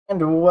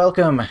And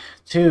welcome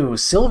to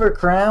Silver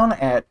Crown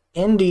at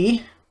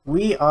Indy.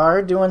 We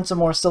are doing some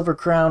more Silver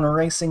Crown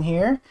racing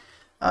here.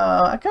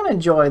 I kind of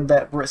enjoyed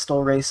that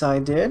Bristol race I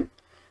did,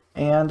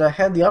 and I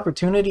had the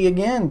opportunity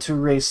again to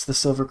race the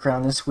Silver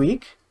Crown this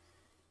week.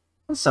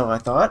 And so I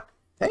thought,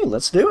 hey,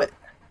 let's do it.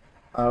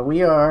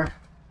 We are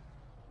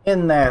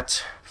in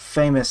that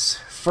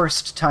famous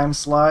first time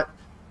slot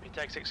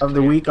of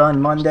the week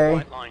on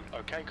Monday.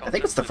 I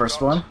think it's the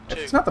first one. If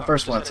it's not the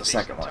first one, it's the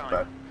second one,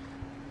 but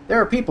there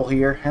are people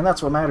here, and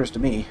that's what matters to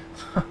me.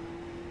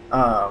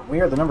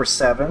 We are the number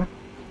 7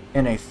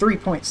 in a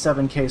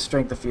 3.7k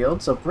strength of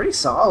field, so pretty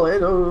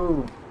solid.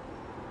 Oh,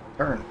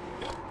 turn.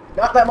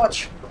 Not that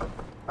much.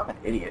 I'm an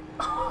idiot.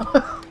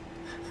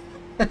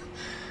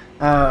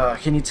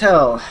 Can you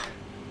tell?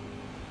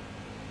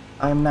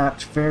 I'm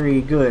not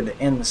very good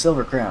in the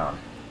Silver Crown.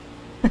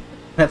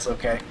 That's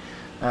okay.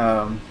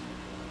 Kind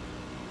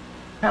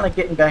of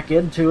getting back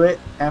into it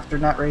after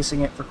not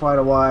racing it for quite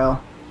a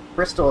while.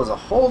 Bristol is a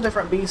whole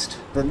different beast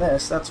than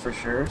this, that's for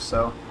sure,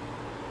 so...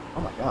 Oh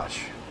my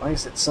gosh, why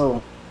is it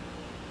so...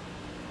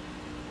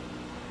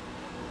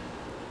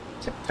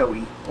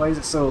 tiptoey? Why is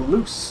it so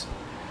loose?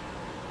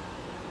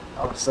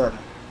 All of a sudden.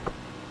 I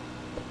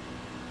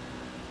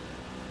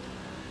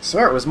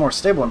swear it was more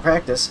stable in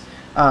practice.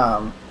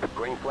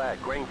 Green flag,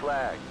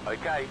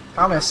 okay.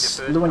 Thomas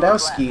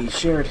Lewandowski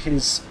shared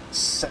his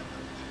set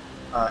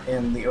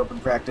in the open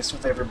practice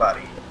with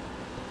everybody.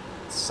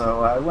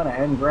 So I went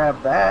ahead and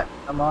grabbed that.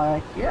 I'm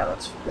like, yeah,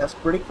 that's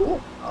pretty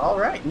cool.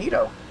 Alright,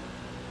 neato.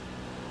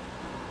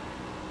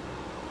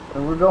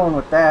 So we're going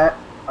with that.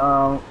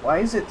 Why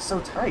is it so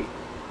tight,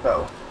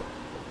 though?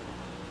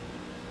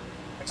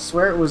 I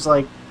swear it was,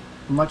 like,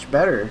 much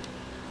better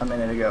a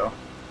minute ago.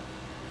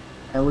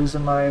 Am I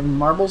losing my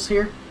marbles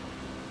here?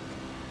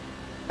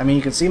 I mean,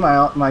 you can see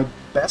my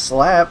best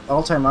lap,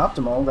 all-time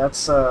optimal.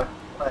 That's what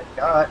I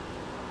got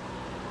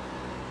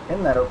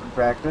in that open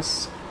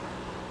practice.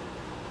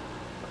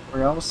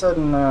 We're all of a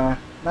sudden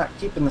not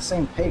keeping the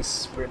same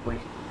pace,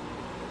 weirdly.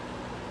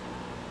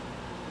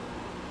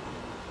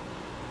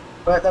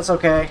 But that's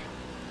okay.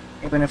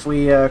 Even if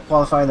we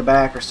qualify in the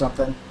back or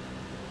something.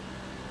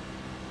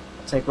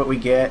 We'll take what we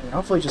get and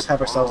hopefully just have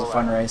ourselves a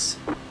fun race.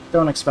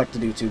 Don't expect to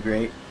do too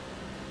great.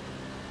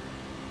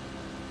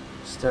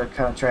 Just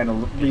kind of trying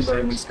to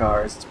relearn these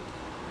cars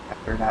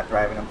after not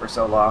driving them for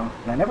so long.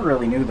 And I never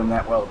really knew them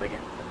that well to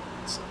begin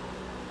with. So.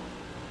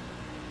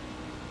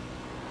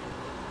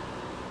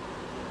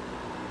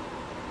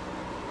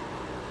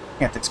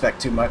 Can't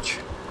expect too much.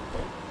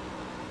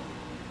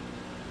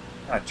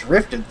 I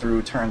drifted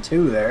through turn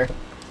 2 there.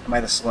 Am I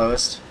the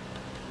slowest?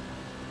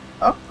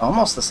 Oh,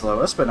 almost the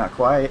slowest, but not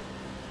quite.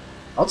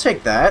 I'll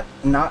take that.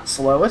 Not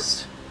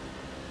slowest.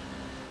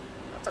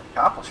 That's an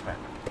accomplishment.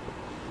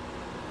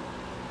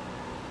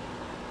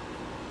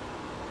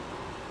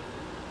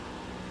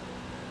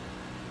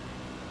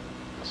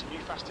 That's a new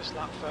fastest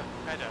lap for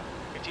Pedder,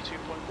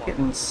 52.1.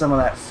 Getting some of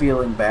that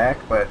feeling back,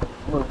 but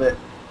a little bit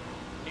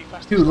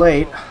too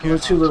late. A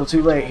little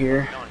too late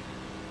here.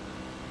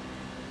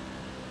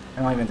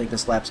 I don't even think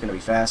this lap's going to be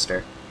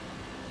faster.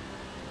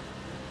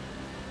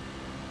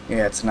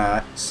 Yeah, it's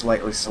not.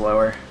 Slightly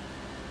slower.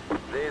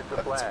 There's the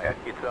flag. Okay.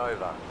 It's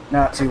over.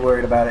 Not too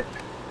worried about it.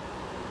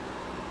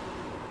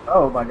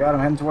 Oh my god,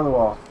 I'm heading toward the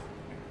wall.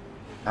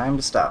 Time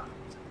to stop.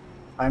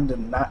 Time to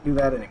not do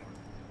that anymore.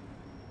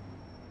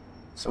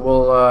 So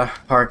we'll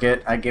park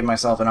it. I gave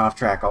myself an off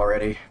track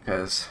already,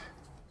 because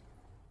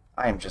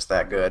I am just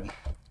that good.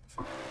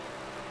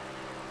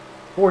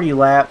 40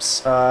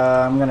 laps.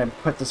 I'm going to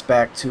put this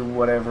back to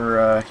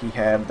whatever he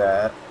had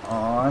that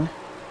on.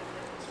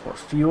 For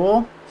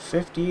fuel,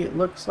 50 it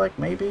looks like,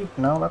 maybe?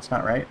 No, that's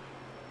not right.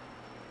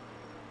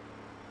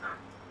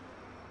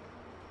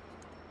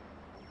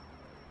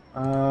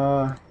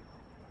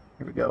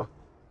 Here we go.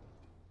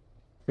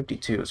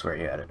 52 is where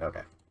he had it,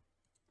 okay.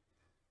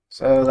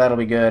 So that'll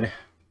be good.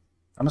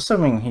 I'm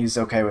assuming he's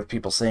okay with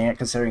people seeing it,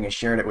 considering he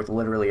shared it with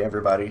literally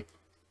everybody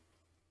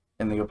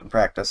in the open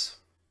practice.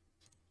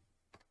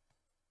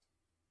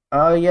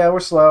 Yeah, we're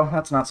slow.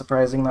 That's not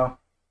surprising, though.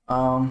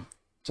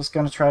 Just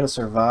gonna try to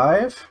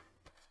survive.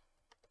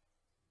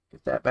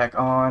 Get that back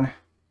on.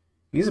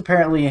 He's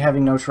apparently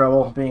having no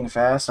trouble being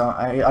fast.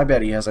 I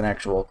bet he has an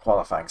actual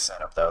qualifying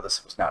setup, though.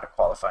 This was not a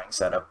qualifying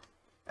setup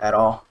at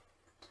all.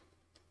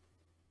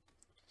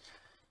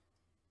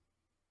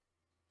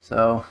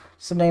 So,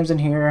 some names in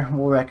here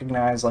we'll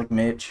recognize, like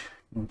Mitch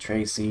and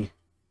Tracy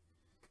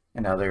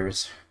and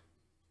others.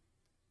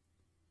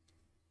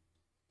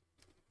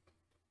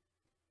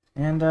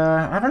 And,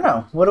 I don't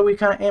know. What are we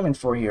kind of aiming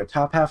for here?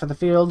 Top half of the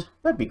field?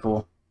 That'd be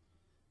cool.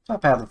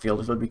 Top half of the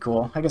field would be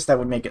cool. I guess that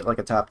would make it like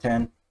a top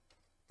 10.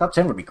 Top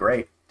 10 would be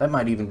great. That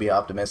might even be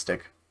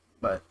optimistic.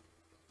 But,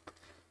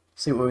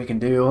 see what we can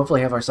do.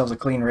 Hopefully have ourselves a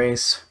clean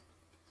race.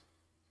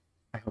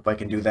 I hope I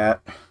can do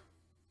that.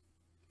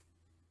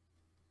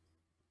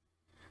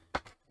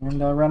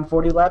 And run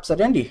 40 laps at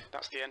Indy.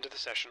 That's the end of the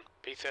session.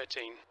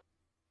 P13.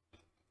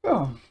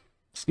 Oh,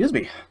 excuse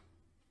me.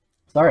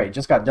 Sorry,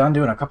 just got done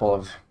doing a couple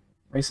of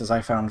races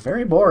I found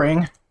very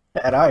boring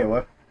at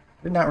Iowa.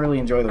 Did not really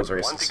enjoy those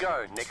races. One to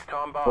go. Next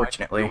time by,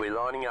 Fortunately. you'll be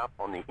lining up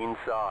on the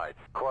inside.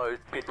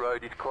 Closed. Pit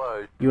road is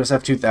closed.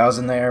 USF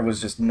 2000 there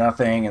was just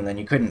nothing, and then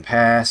you couldn't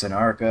pass in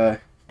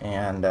ARCA,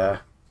 and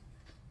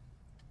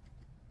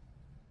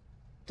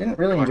didn't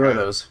really enjoy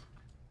those.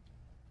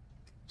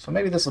 So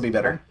maybe this will be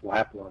better.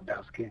 Lap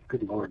Lewandowski.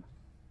 Good lord.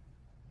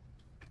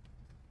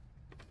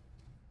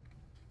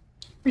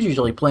 There's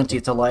usually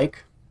plenty to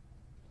like.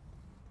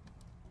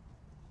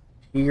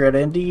 Here at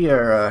Indy,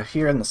 or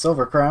here in the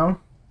Silver Crown.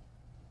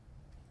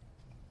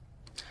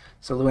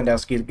 So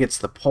Lewandowski gets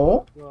the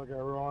pole.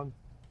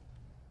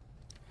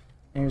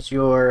 Here's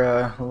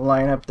your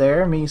lineup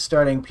there. Me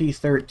starting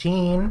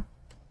P13.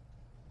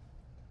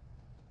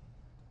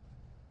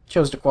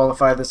 Chose to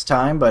qualify this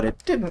time, but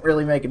it didn't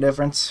really make a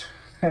difference.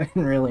 I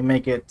didn't really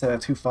make it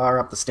too far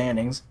up the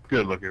standings.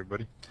 Good luck,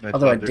 everybody. Nice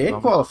Although I job there, did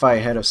Thomas. qualify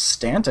ahead of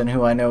Stanton,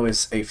 who I know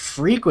is a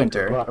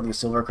frequenter of the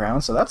Silver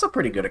Crown, so that's a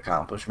pretty good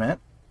accomplishment.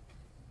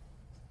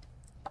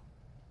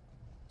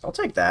 I'll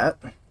take that.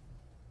 I'm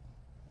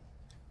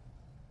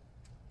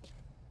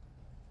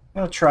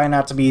going to try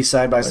not to be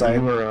side by side.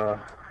 You were,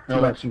 no,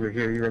 that's you were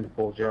here. You were in the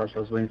pole, Josh. I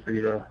was waiting for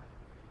you to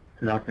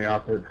knock me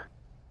off it.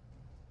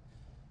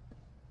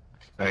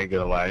 I ain't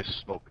gonna lie, I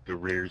smoked the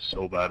rears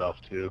so bad off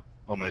too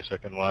on my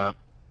second lap.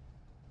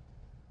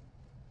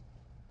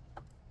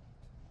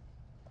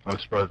 I'm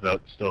surprised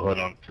that still held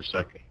on for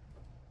second.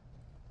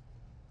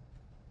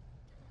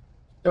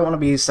 Don't want to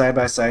be side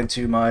by side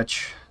too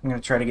much. I'm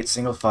going to try to get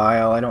single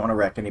file. I don't want to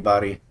wreck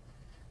anybody.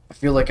 I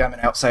feel like I'm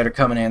an outsider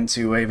coming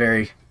into a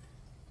very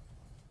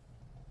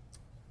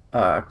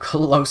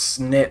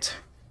close-knit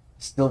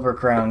Silver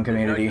Crown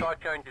community. No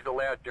side changes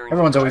allowed during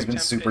Everyone's always the been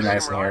race. super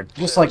nice in here.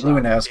 Just like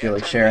Lewandowski,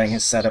 like sharing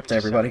his setup to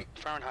everybody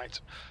Fahrenheit.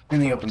 in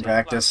the open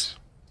practice.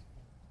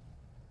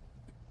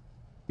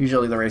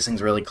 Usually the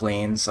racing's really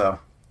clean, so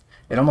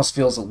it almost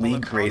feels a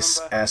league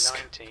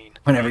race-esque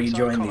whenever you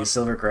join these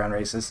Silver Crown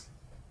races.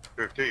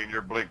 15,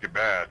 you're blinking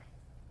bad.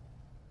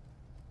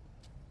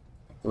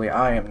 Luckily,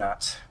 I am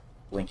not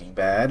blinking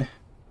bad.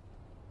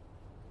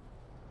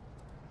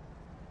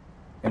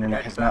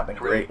 Internet has not been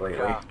great lately.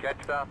 Car,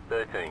 catch stop,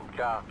 13.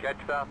 Car, catch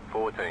stop,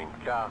 14.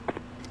 Car.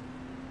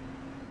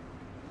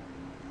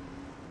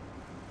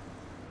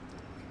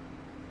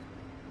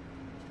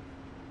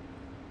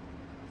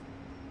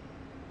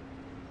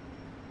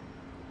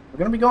 We're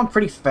going to be going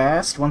pretty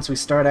fast once we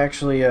start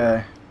actually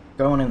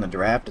going in the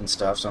draft and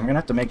stuff, so I'm going to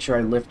have to make sure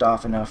I lift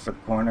off enough for the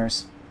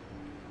corners.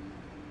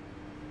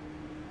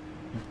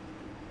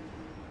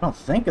 I don't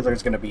think that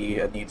there's going to be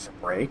a need for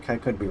brake. I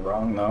could be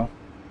wrong, though.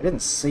 It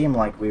didn't seem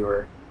like we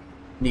were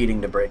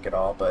needing to brake at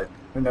all, but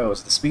who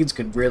knows? The speeds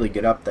could really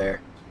get up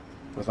there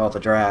with all the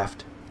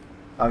draft.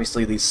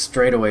 Obviously, these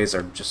straightaways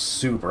are just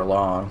super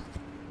long.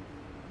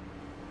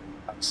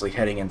 Obviously,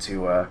 heading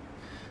into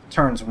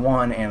turns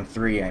 1 and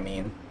 3, I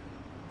mean.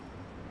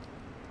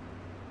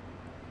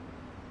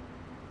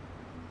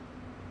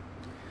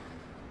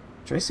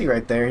 Tracy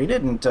right there, he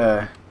didn't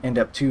end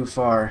up too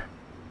far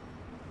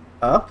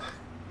up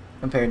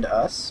compared to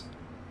us.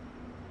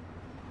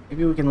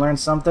 Maybe we can learn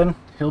something.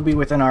 He'll be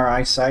within our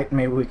eyesight, and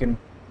maybe we can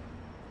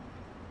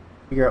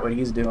figure out what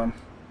he's doing.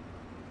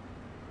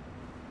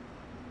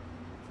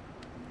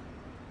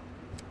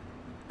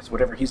 Because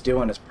whatever he's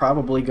doing is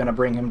probably going to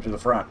bring him to the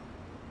front.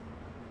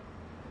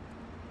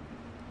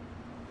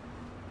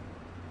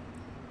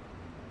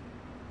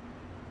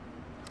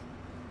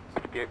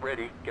 Get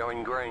ready,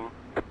 going green.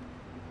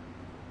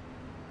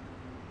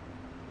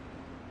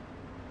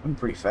 I'm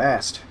pretty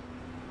fast.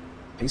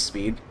 Pace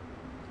speed.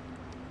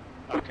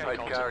 Okay, Right,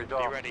 Colton, car is be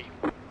off. ready.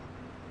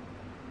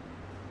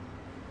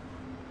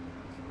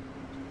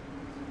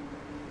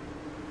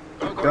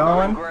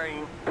 Going.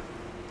 Green.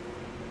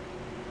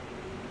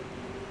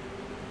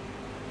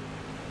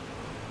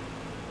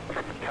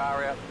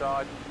 Car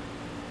outside.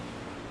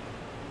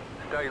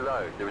 Stay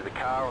low. There is a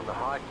car on the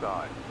high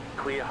side.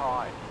 Clear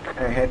high.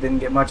 Ahead didn't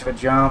get much of a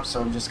jump,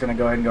 so I'm just going to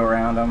go ahead and go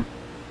around him.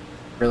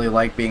 Really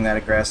like being that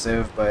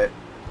aggressive, but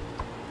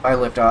if I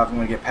lift off, I'm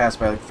going to get passed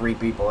by like 3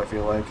 people, I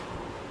feel like.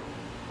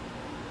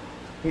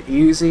 Get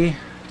easy.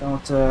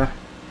 Don't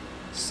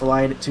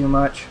slide it too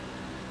much.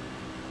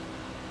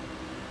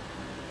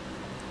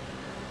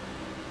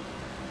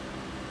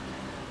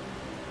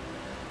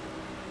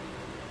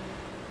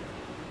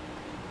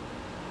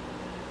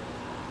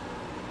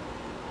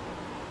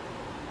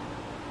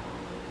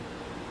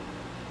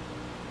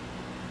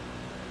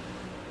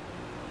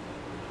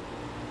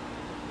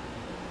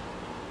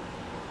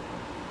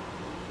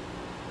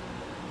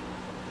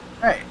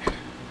 Alright,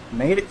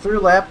 made it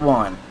through lap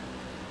 1.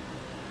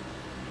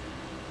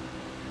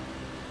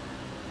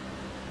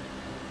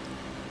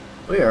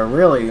 We are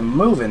really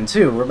moving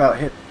too. We're about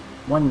hit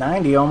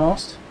 190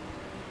 almost.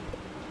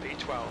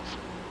 B12.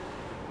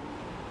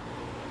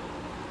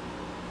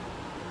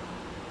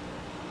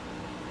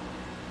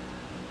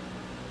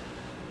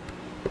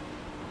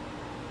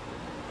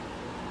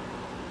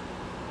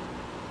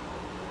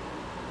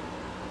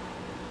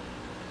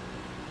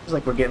 Looks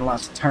like we're getting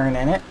lots of turn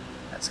in it.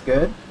 That's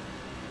good.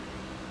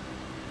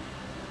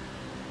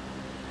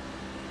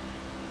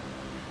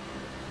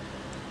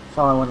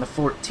 Following the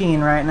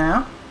 14 right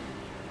now.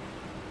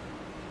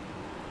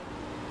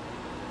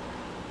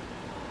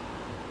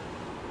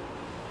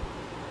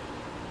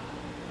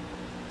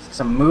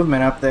 Some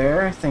movement up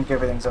there. I think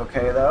everything's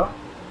okay though.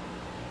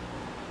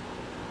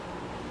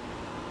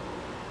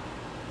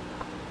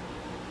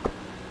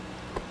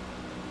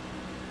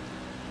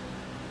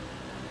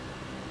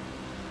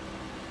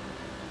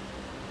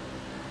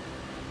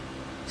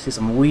 See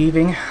some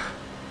weaving.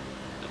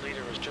 The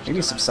leader has just Maybe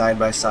done some a side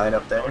by side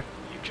up there.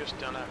 You've just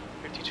done a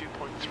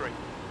 52.3.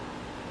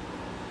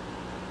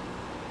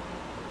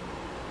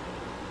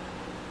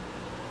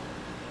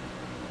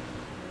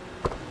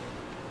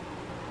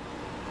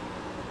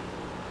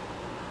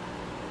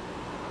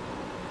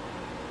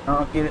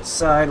 I'll get it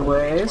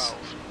sideways.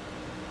 12.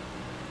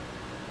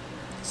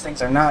 These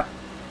things are not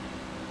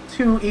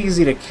too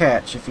easy to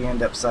catch if you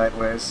end up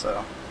sideways,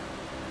 so.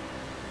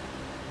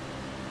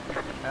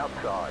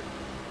 Outside.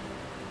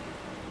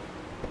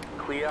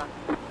 Clear.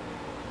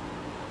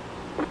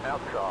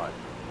 Outside.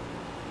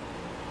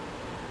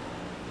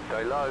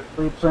 Stay low.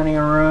 Leave plenty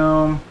of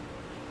room.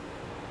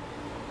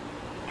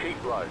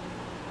 Keep low.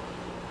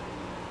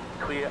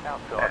 Clear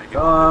outside. Back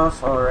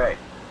off. Alright.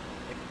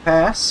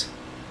 Pass.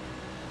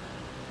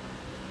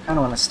 Kind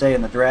of want to stay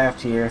in the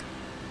draft here.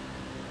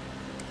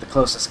 The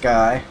closest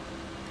guy.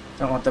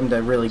 Don't want them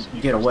to really It's a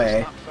new get fastest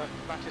away. lap for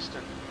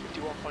Battiston,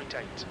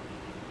 51.8.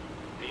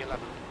 The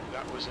 11,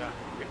 that was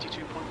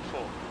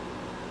 52.4.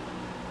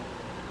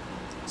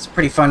 It's a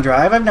pretty fun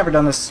drive. I've never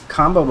done this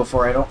combo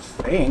before, I don't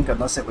think,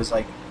 unless it was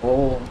like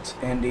old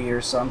Indy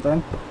or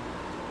something.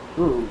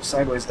 Ooh,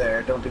 sideways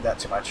there. Don't do that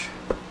too much.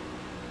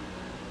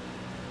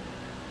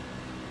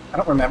 I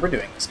don't remember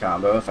doing this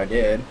combo, if I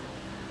did.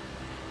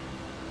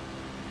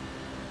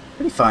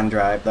 Pretty fun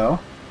drive, though,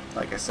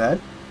 like I said.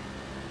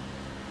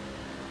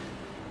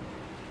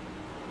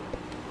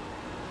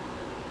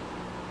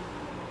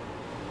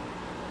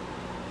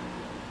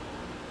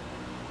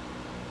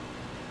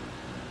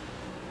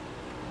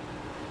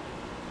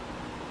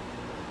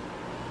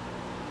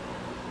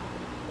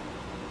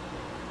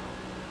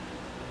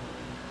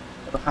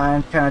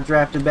 Behind kind of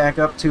drafted back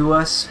up to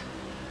us.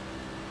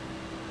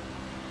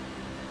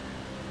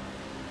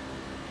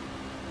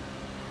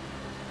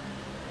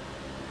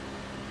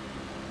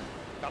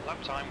 That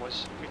lap time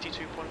was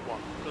 52.1.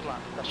 Good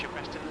lap. That's your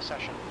best in the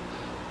session.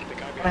 The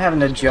guy I'm behind having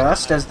to has just done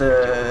adjust a as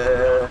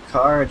the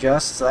car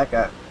adjusts. That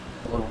got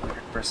a little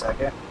weird for a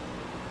second.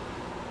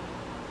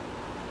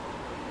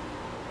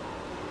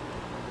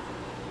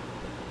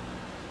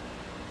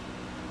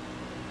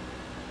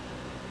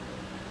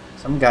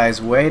 Some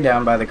guy's way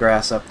down by the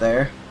grass up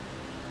there.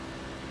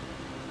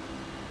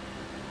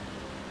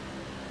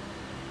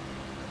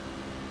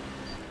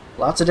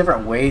 Lots of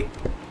different weight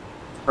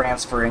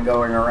transferring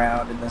going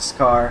around in this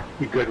car.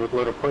 You good with a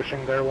little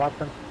pushing there,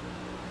 Watson?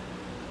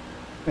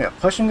 We got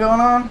pushing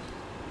going on?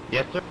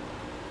 Yes, sir.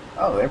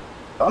 Oh, they're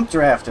bump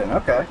drafting.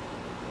 Okay.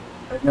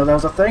 I didn't know that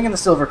was a thing in the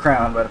Silver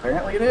Crown, but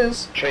apparently it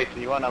is. Chase,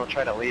 do you want to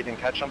try to lead and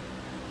catch him?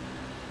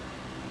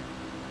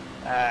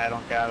 I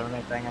don't got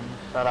anything in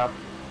set up.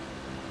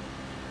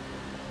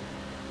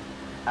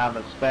 I'm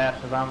as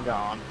fast as I'm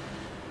gone.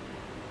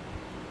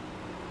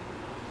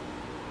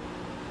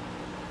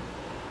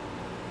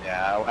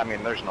 Yeah, I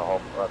mean, there's no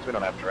hope for us. We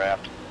don't have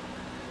draft.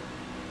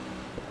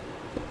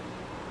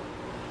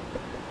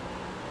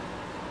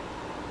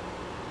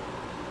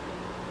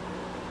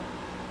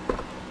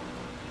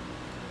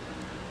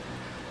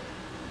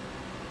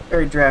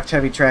 Very draft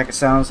heavy track, it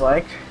sounds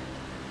like.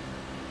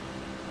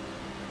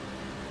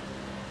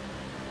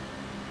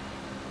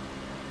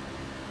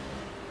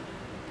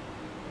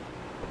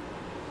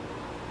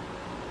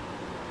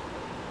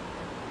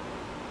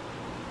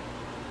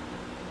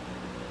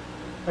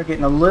 They're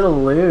getting a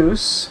little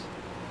loose.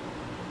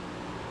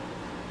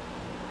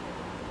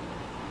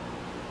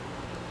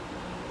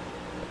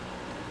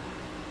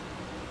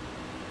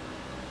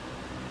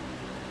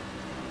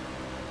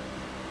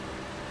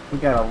 We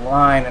got a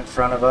line in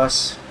front of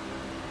us.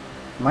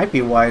 Might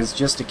be wise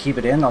just to keep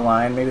it in the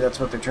line. Maybe that's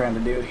what they're trying to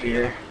do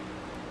here.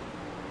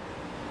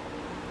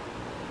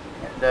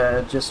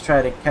 And just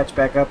try to catch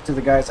back up to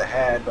the guys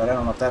ahead, but I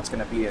don't know if that's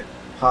going to be a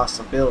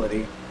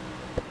possibility.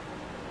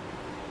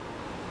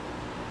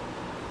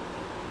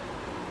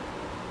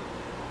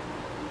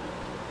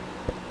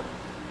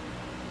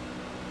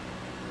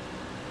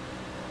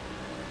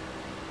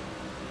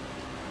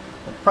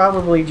 We'll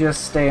probably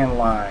just stay in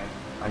line,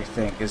 I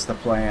think, is the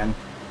plan.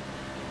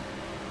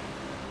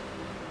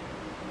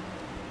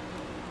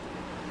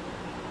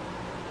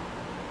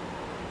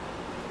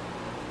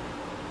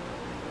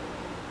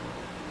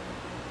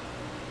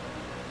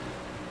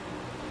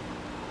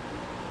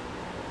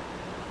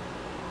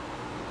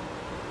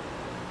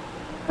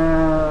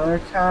 They're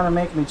kind of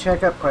making me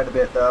check up quite a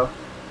bit, though.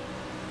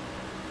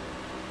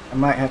 I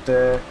might have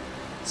to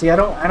see. I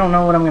don't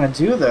know what I'm gonna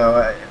do though.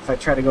 If I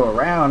try to go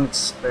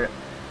around,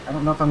 I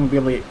don't know if I'm gonna be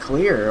able to get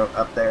clear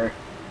up there.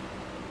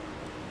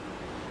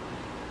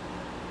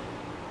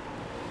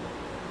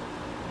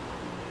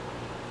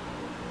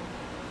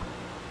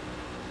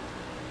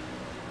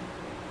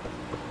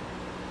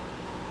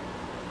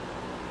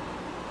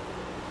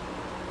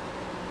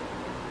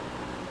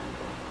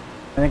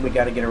 think we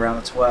got to get around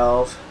the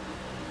 12.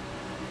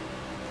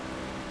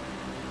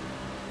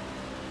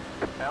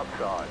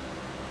 Outside.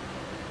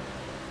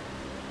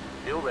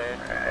 Still there.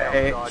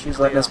 Alright, Outside, she's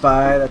clear. letting us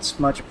by. That's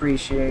much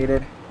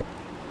appreciated.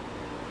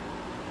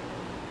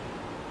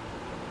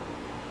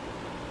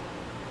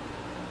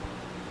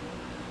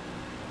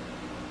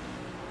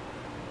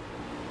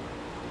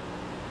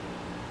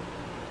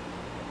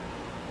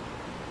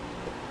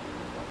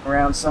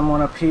 Around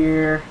someone up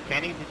here.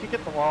 Kenny, did you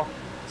get the wall?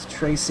 It's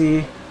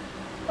Tracy.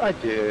 I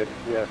did.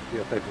 Yes,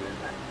 yes, I did.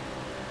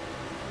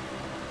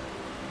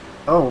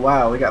 Oh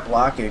wow, we got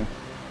blocking.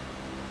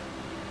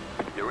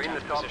 You're in the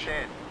top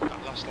 10.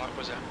 That last lap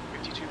was at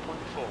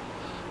 52.4.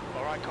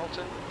 Alright,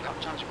 Colton, lap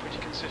times are pretty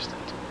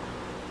consistent.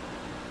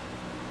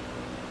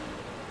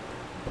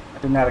 I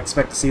did not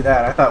expect to see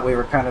that. I thought we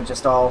were kind of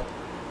just all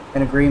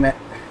in agreement,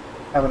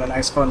 having a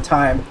nice fun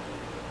time.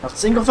 A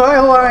single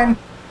file line!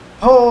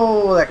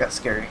 Oh, that got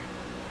scary.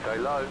 Stay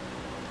low.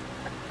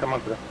 Come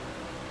on, bro.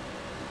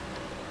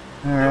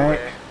 Alright,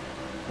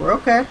 Still we're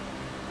okay. there.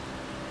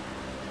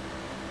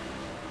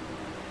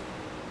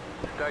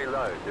 Stay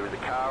low. There is a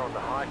car on the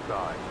high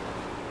side.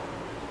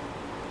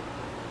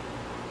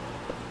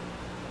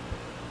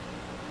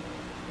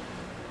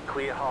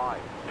 Clear high.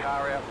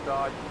 Car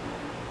outside.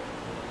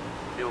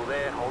 Still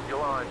there. Hold your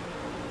line.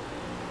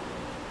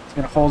 It's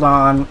gonna hold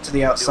on to the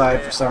Still outside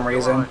there, for some hold your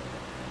reason, line.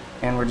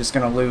 and we're just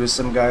gonna lose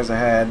some guys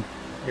ahead.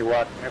 Hey,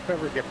 Watt, if I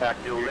ever get back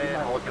to Still you, you there,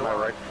 might hold look at your my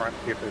line. right front,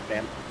 see if there's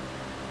damage.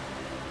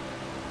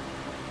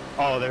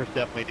 Oh, there's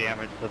definitely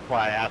damage. That's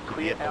why I asked to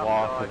be Clear at the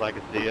wall, outside. because I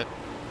could see it.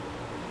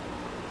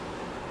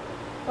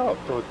 Oh,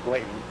 so it's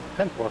blatant.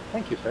 10-4.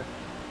 Thank you, sir.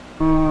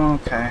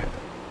 Okay.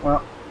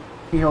 Well,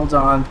 he holds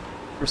on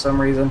for some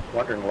reason.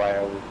 Wondering why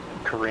I was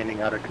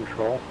careening out of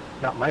control.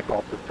 Not my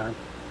fault this time.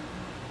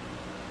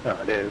 No,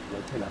 it is,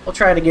 but, you know. We'll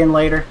try it again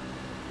later.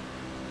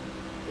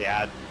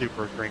 Yeah, it's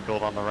super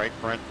crinkled on the right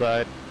front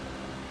side.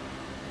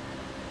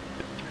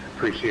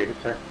 Appreciate it,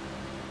 sir.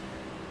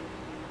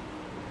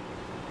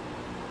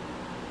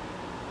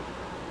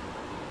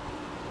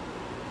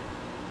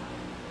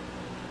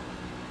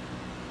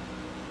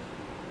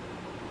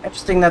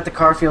 Interesting that the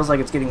car feels like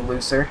it's getting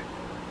looser.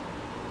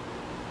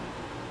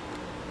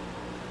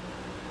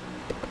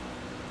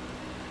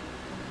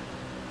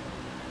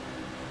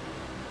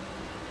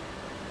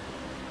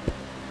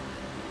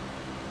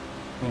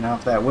 Clean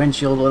off that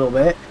windshield a little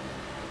bit.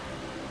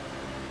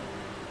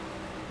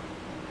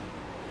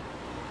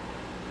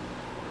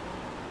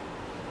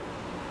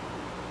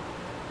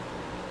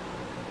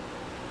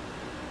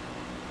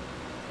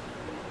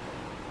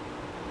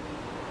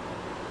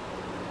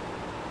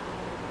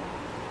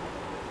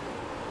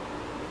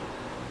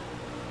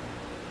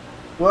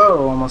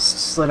 Whoa, almost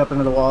slid up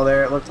into the wall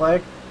there, it looked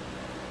like.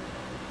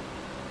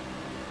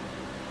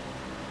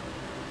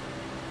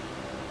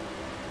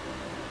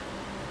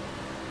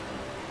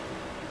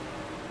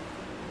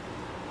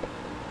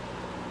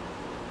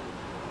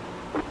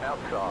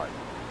 Outside.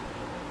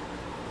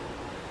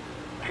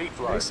 Keep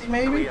low. Tracy,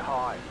 maybe? Clear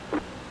high.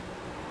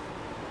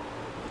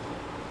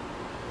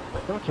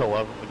 Don't you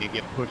love it when you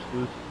get pushed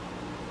loose?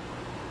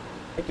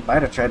 I think he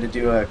might have tried to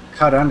do a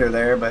cut under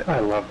there, but I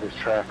love this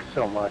track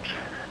so much.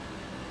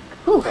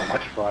 whew, So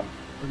much fun.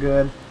 we're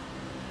good.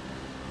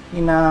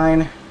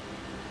 E9.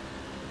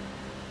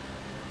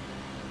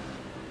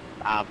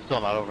 I'm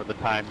still not over the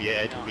time you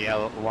edged me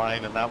out of the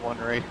line in that one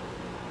race.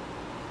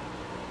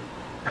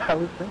 I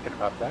was thinking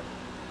about that.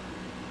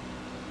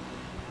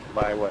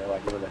 By what,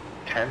 like, was it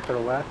 10th or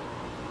less?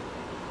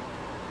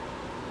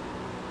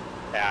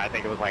 Yeah, I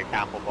think it was like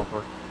half a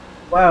bumper.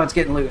 Wow, it's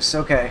getting loose.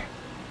 Okay.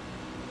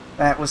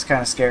 That was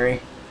kind of scary.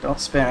 Don't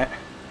spin it.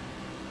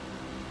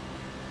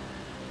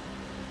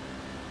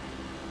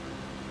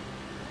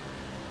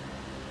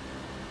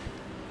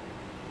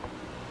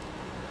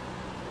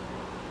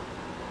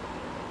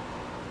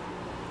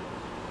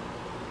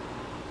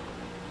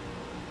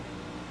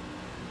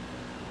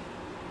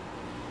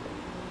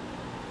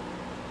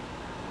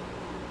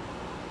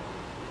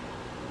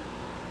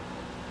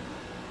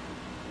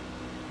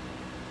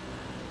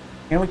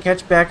 Can we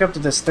catch back up to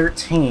this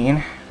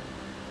 13?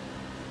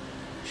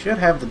 Should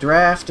have the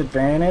draft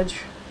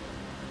advantage.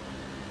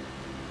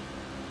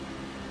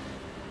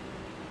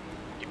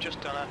 You've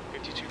just done a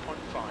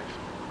 52.5.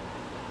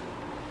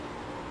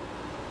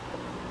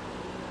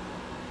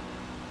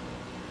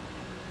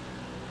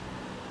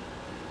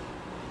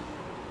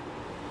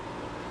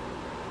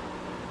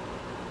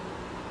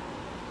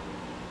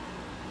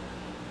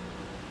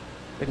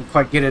 Didn't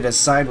quite get it as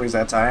sideways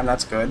that time.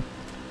 That's good.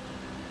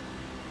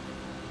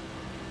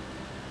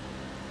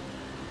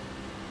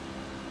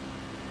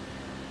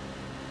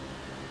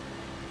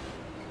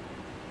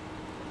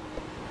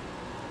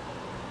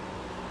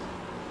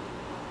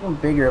 Some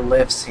bigger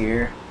lifts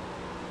here.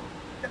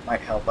 That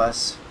might help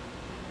us.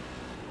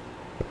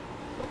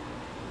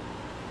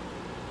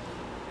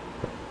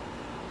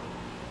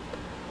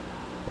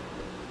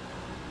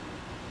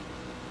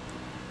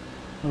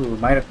 Ooh,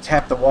 might have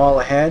tapped the wall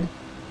ahead.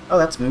 Oh,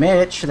 that's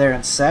Mitch. They're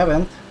in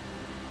 7th.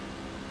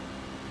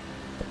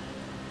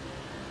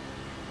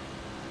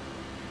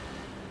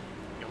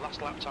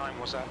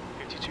 was at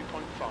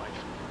 52.5.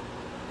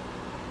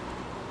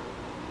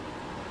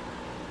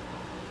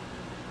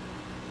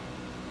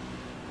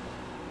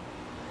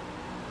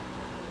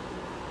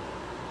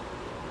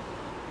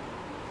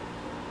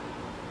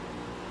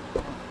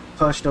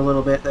 Pushed a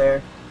little bit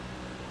there.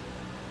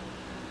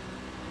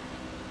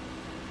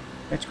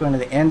 Mitch going to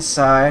the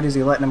inside. Is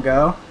he letting him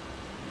go?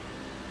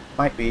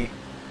 Might be.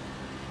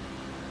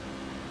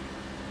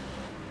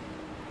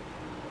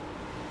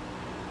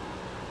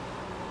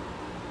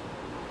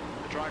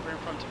 The driver in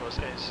front of us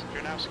is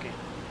Janowski.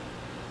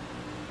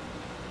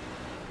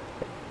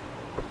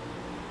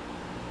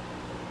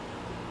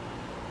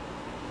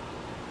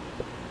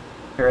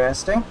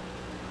 Interesting.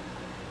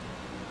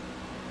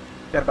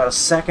 Got about a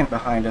second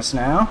behind us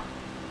now.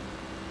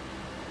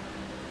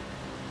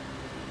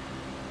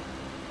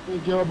 Hey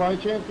Joe, by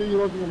chance are you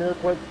looking in air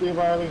quick to see if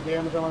I have any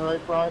damage on my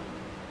right side?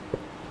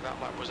 That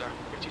lap was at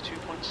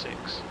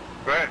 52.6.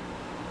 Right.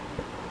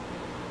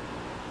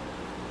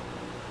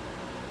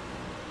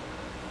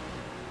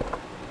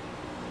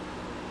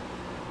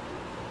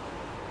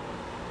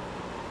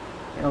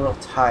 Getting a little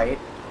tight.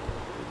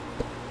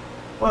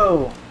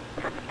 Whoa!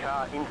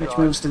 Car Mitch inside.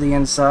 moves to the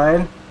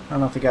inside. I don't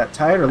know if he got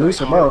tight or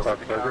loose or both.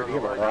 Buck Burger, do you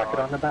have a rocket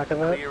on the back of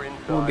that? Clear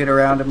inside. We'll get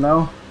around him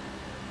though.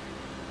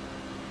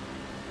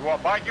 You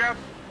want my gas?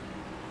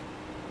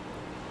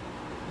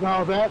 No,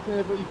 I was asking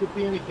if you could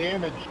see any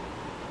damage.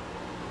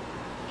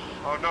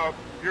 Oh no,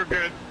 you're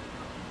good.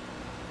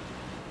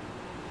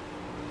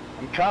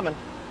 I'm coming.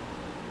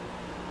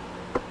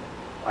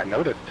 I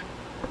noticed.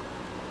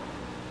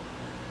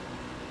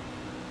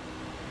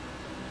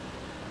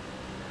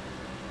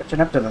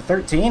 Catching up to the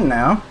 13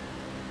 now.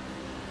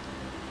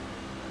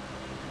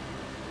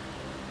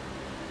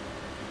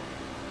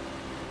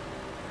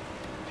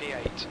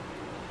 P8.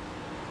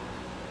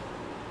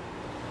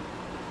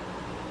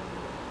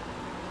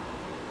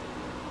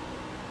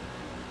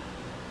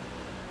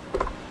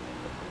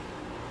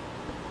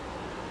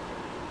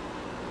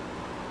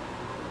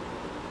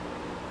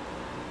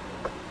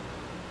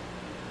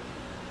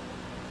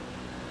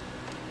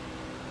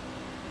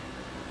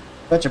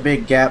 Such a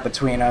big gap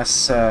between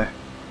us and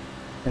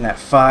that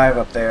 5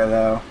 up there,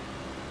 though.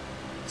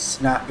 It's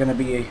not going to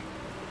be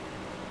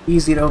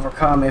easy to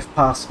overcome, if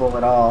possible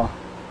at all.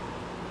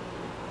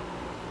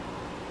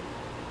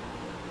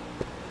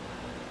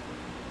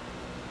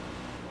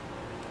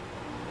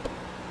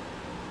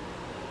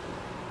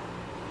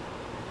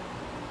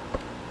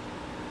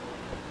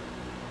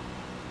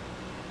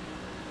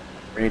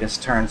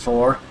 Greatest turn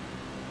 4.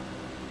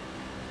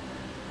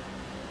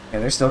 Yeah,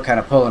 they're still kind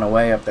of pulling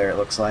away up there, it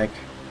looks like.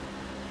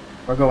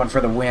 We're going for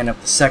the win of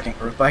the second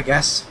group, I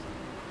guess.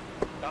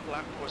 That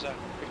lap was at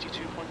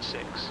 52.6.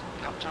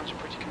 Lap times are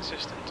pretty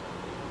consistent.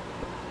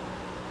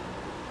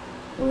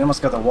 We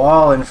almost got the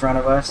wall in front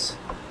of us.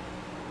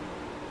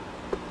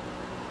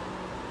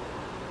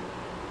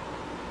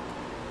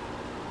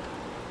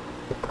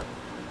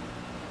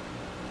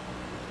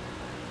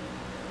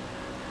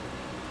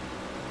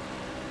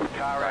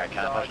 Car Alright,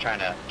 Ken, I was outside. trying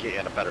to get you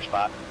in a better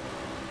spot.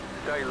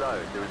 Stay low.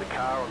 There is a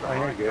car on the Oh,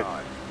 you're high good.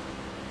 side.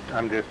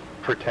 I'm just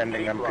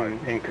pretending I'm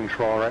in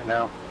control right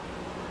now.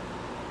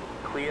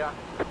 Clear.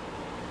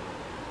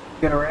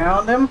 Get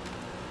around him.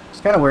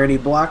 It's kind of weird he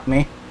blocked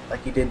me,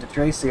 like he did to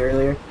Tracy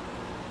earlier.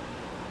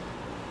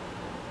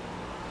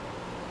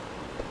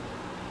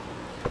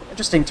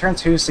 Interesting, turn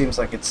 2 seems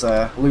like it's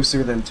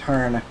looser than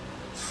turn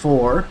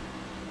 4.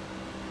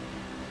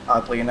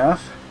 Oddly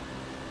enough.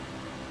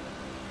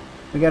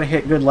 We gotta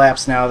hit good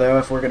laps now, though,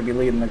 if we're gonna be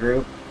leading the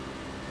group.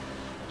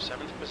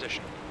 7th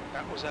position.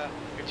 That was at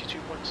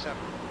 52.7.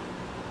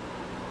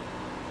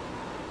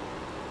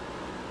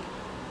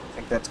 I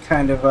think that's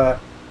kind of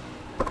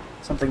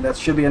something that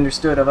should be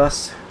understood of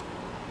us.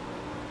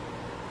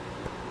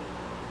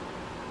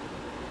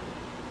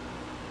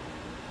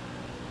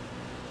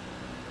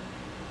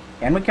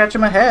 Can we catch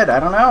him ahead? I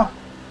don't know.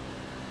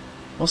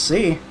 We'll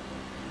see.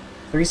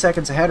 3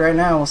 seconds ahead right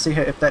now. We'll see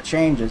if that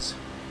changes.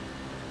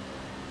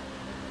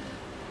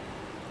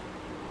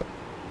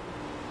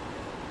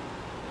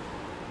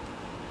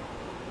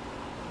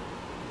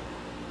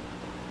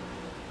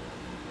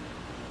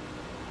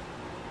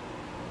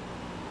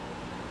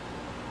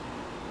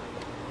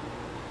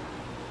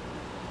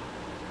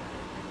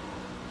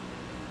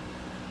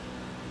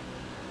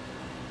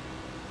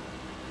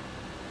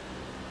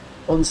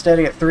 Holding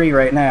steady at 3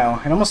 right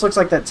now. It almost looks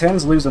like that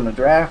 10's losing the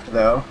draft,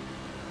 though.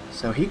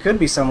 So he could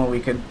be someone we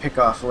could pick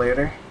off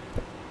later.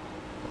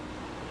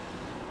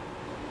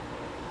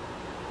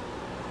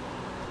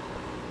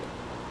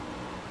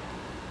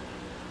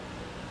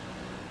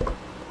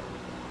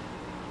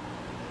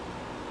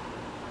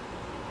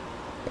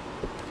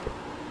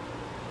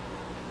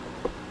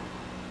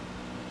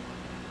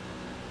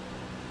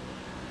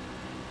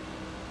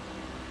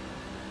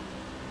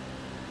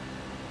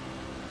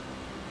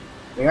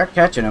 We are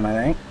catching him, I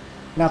think.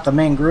 Not the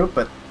main group,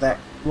 but that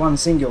one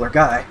singular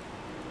guy.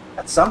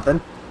 That's something,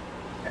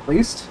 at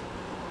least.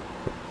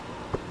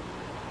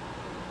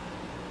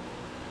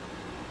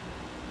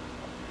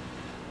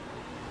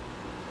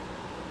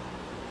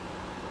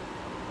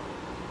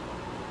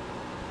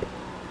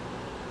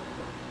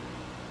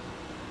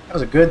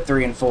 was a good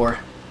 3 and 4.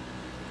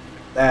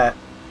 That.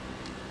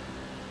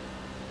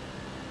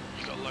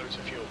 You got loads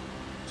of fuel.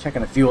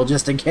 Checking the fuel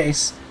just in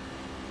case.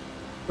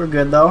 We're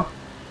good though.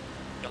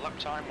 Your lap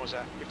time was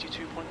at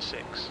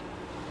 52.6.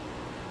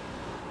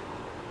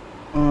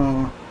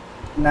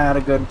 Not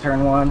a good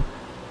turn 1.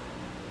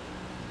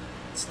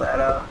 What's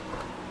that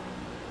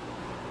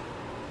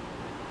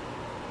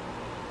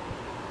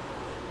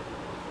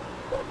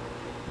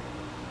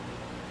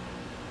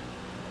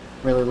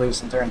really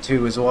loose in turn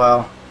 2 as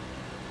well.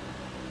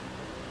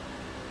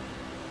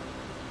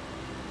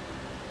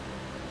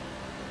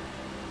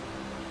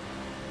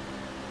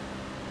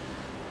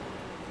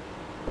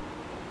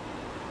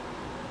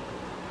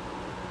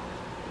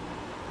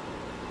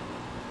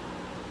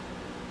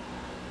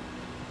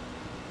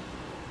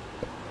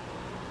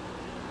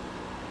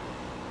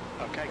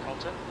 Okay,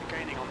 Colton, you're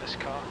gaining on this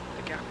car.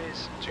 The gap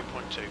is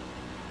 2.2.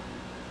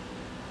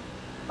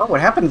 Oh, what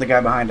happened to the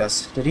guy behind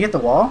us? Did he hit the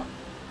wall?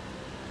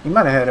 He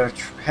might have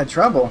had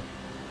trouble.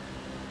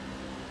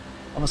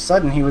 All of a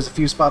sudden, he was a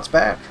few spots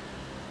back.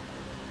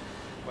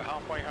 We're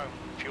halfway home.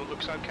 Fuel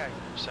looks okay.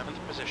 7th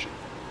position.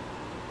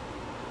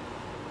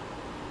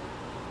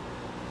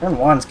 Turn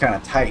 1's kind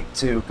of tight,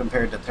 too,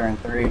 compared to turn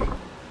 3.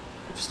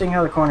 Interesting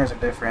how the corners are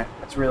different.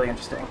 That's really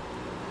interesting.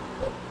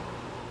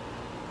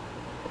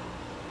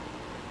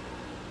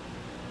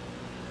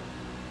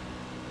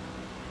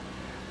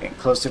 Getting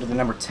closer to the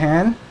number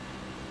 10.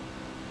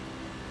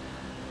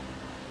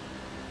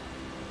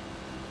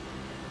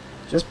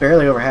 Just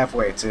barely over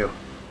halfway, too.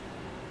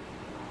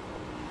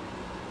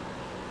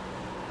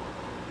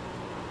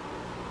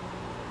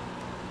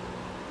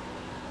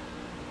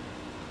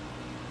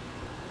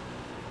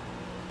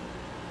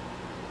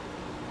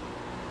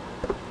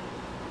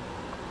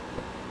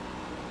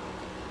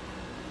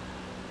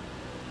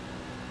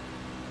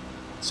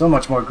 So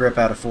much more grip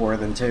out of 4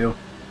 than 2.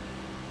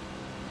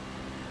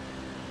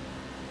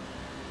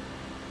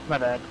 My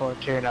bad,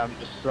 14, I'm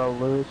just so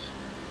loose.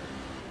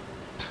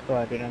 So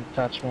I didn't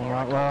touch me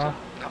Alright, that well.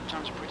 Colton, lap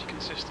times are pretty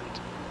consistent.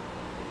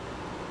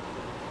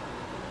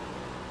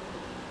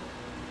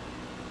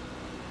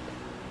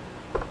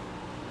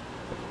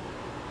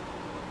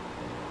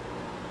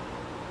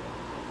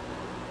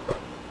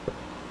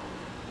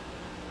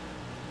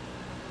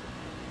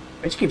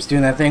 Mitch keeps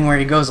doing that thing where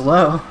he goes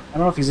low. I don't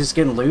know if he's just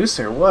getting loose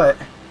or what.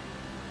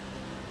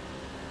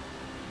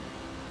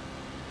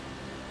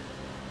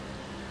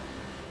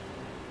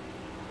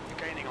 You're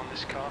gaining on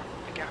this car.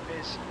 The gap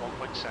is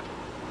 1.7.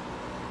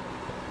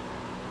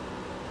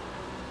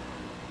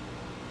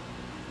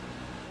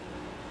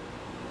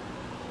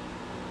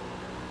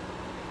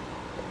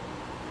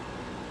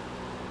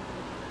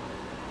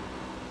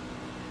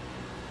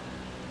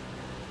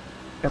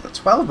 Got the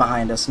 12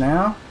 behind us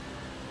now.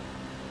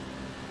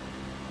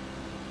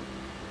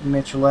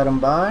 Mitch let him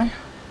by.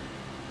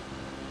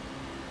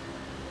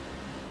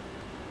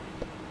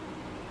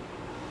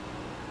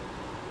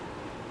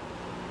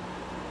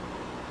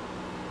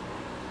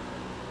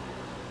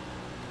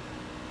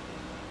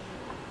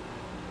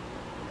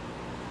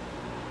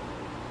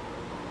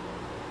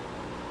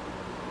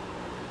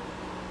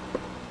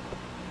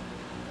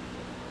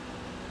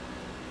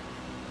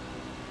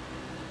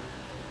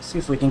 See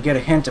if we can get a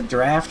hint of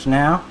draft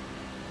now.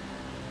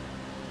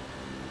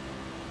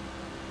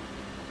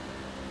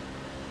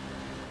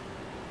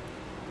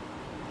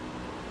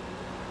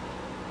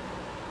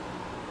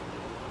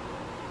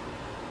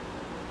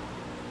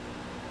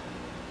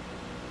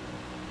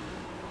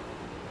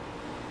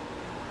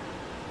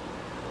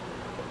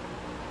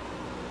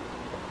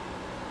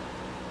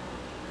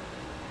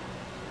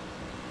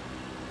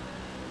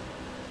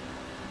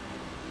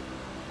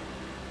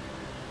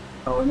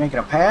 Are we making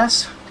a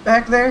pass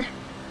back there?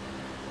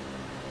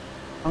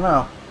 I don't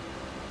know.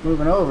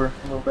 Moving over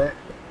a little bit.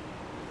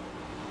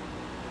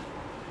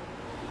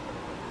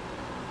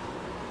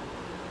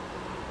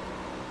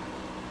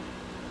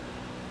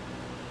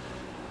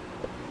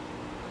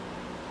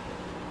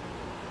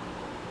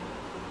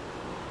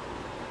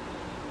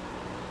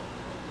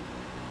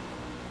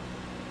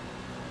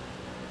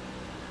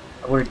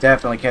 We're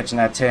definitely catching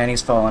that 10.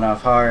 He's falling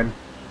off hard.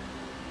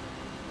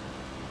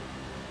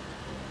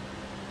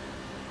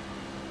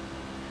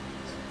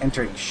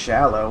 Entering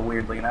shallow,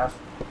 weirdly enough.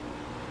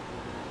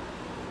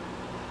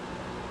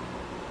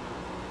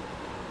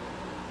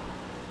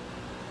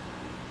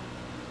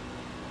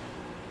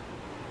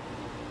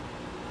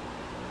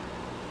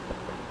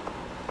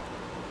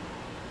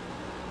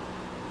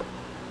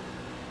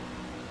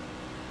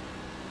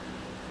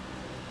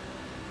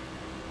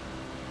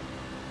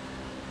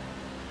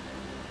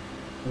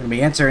 We're going to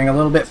be entering a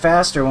little bit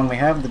faster when we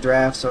have the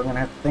draft, so we're going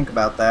to have to think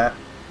about that.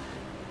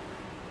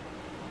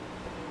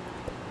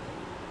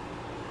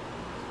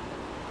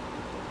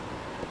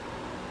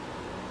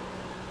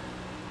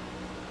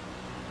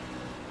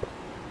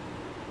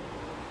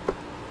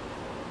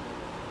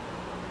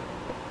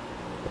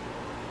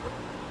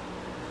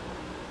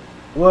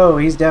 Whoa,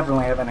 he's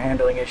definitely having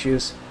handling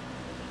issues.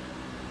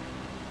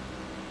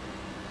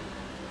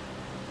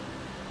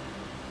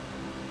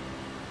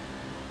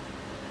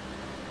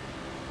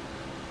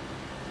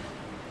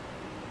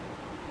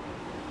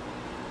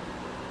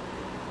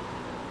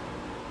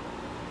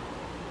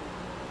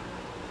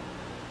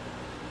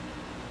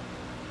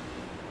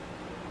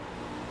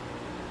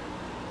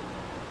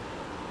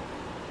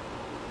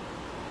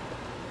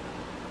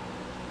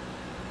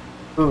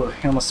 Ooh,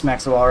 he almost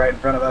smacks the wall right in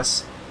front of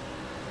us.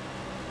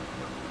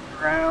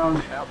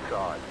 Around.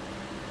 Outside.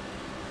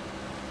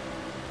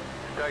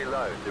 Stay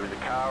low. There is a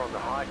car on the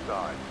high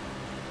side.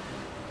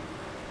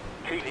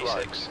 Keep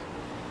low. V6.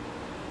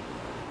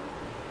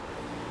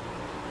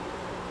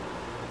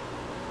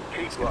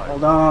 Keep low.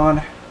 Hold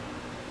on.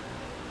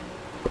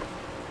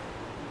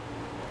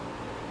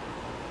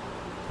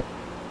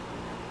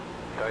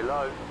 Stay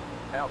low.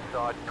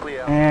 Outside.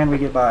 Clear. And we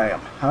get by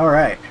him.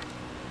 Alright.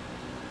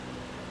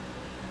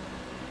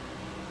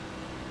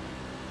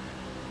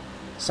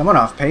 Someone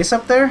off pace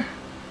up there?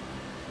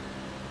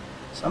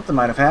 Something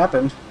might have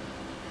happened.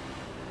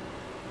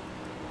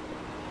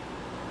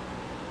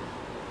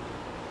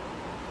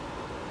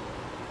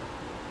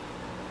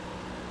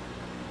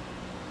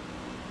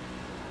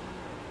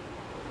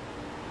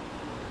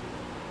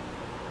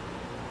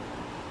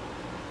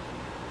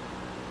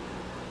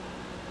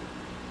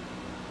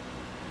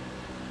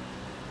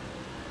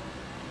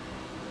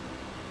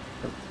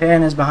 The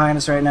 10 is behind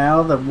us right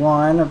now. The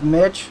 1 of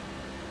Mitch.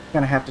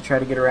 Gonna have to try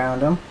to get around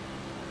him.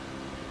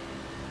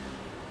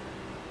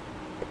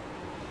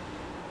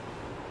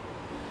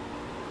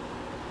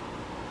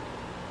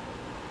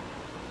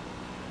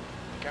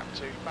 The gap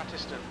to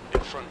Battiston in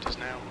front is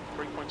now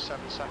 3.7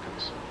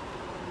 seconds.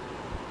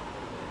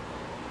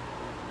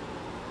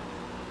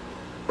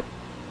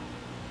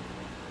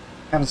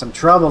 Having some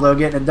trouble though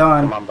getting it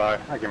done. Come on by.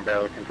 I can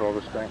barely control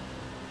this thing.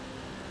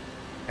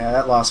 Yeah,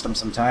 that lost him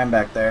some time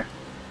back there.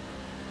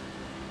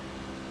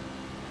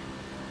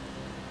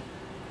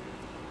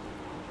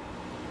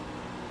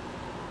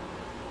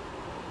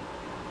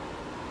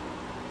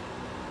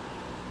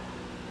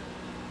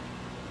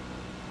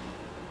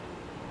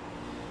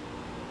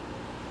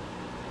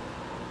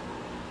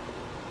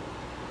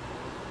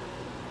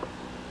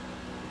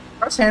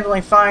 Car's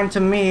handling fine to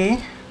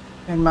me,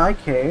 in my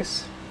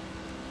case.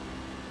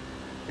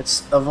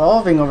 It's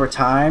evolving over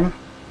time,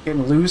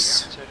 getting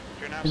loose Gap to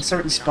Indianapolis in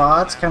certain behind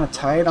spots, now, kind of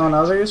tight on 1.8.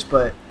 others,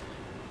 but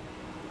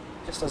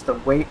just as the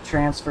weight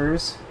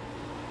transfers,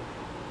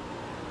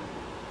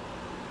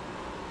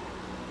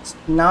 it's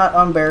not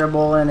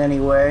unbearable in any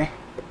way.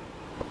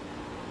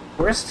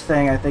 Worst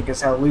thing, I think,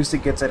 is how loose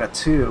it gets at a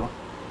 2.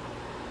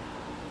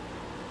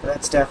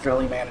 That's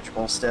definitely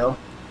manageable still.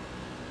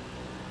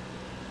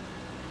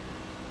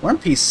 We're in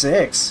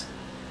P6.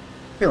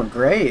 Feeling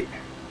great.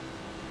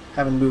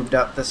 Haven't moved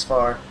up this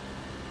far.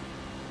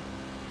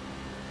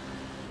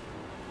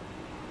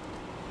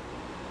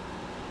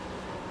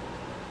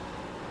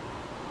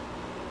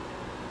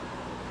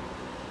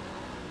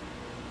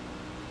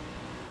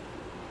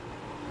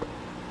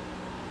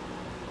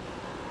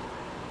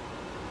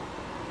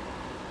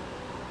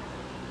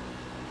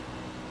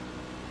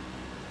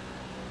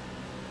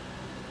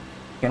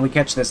 Can we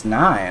catch this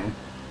 9?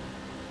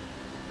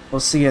 We'll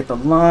see at the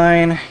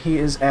line. He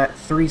is at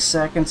 3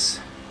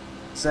 seconds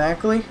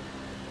exactly.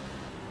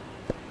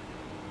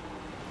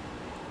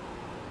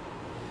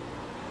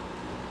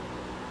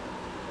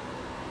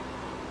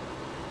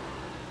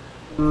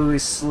 Ooh, we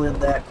slid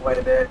that quite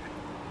a bit.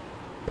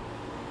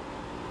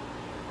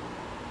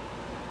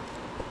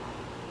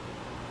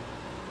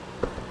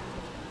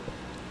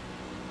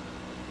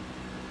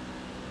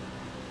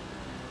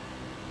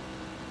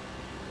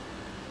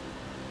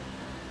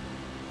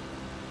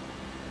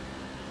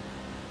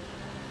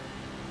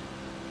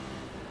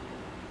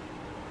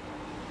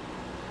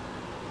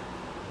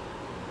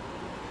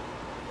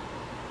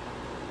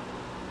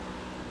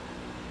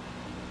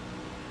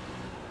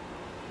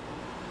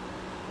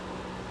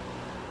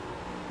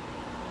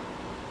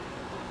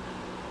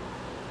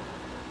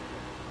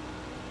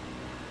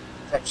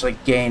 Actually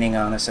gaining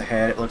on us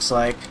ahead, it looks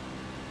like.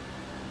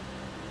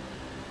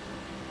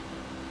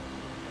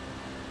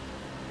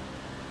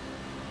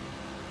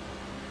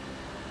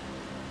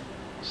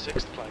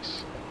 Sixth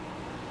place.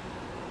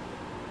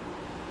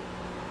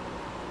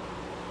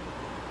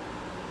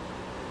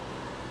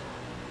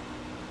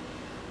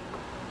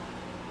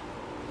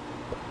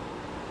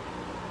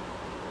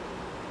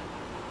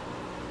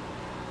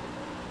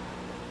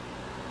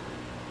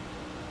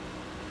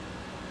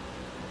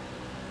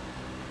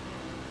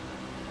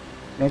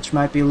 Mitch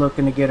might be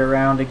looking to get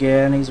around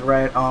again. He's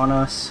right on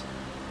us.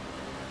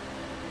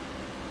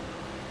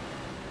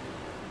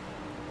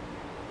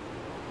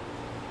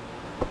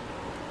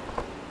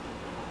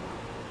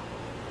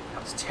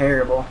 That was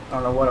terrible. I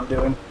don't know what I'm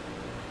doing.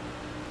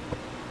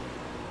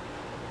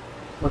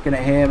 Looking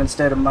at him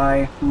instead of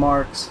my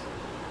marks.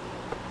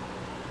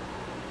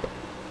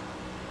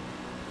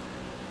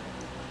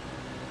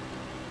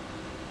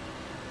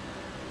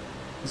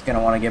 He's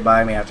gonna want to get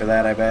by me after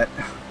that, I bet.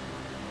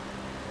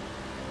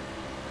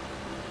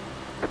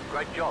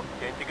 Great job.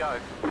 10 to go.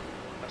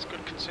 That's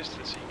good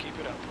consistency. Keep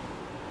it up.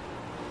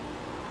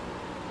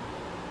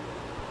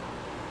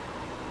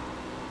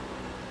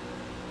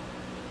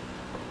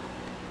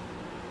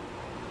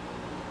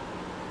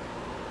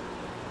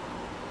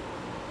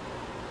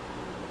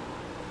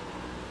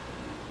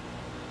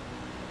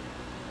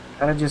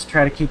 Gotta just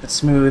try to keep it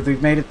smooth.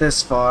 We've made it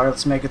this far.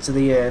 Let's make it to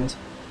the end.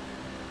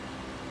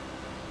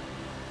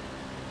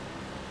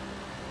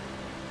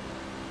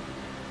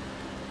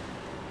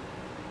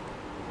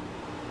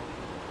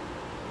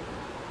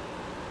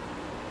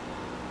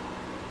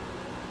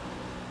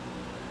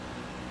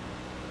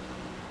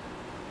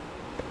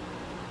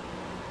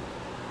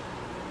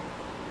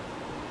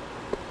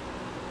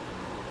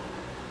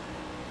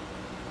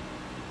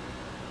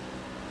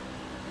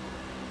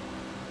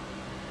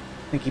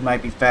 think he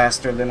might be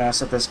faster than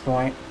us at this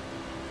point.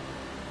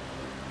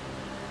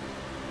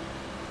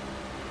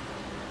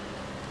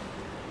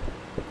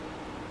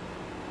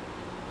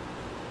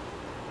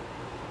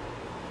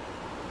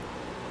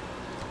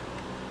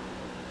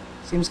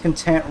 Seems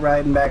content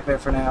riding back there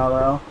for now,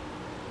 though.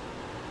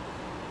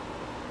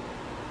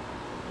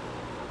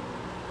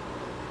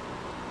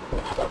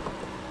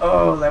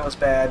 Oh, that was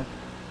bad.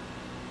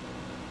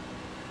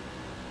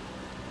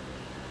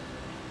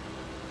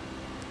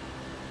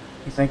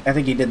 I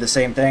think he did the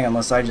same thing,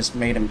 unless I just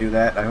made him do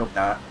that. I hope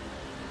not.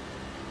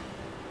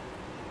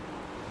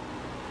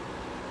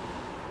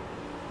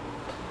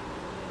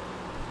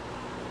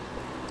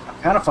 I'm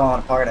kind of falling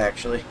apart,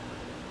 actually.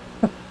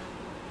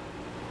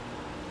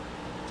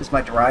 Just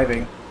my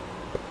driving.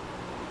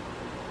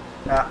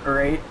 Not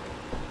great.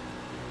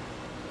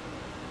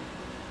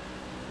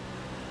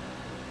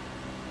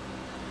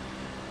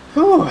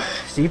 Whew.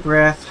 Deep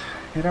breath.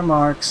 Hit our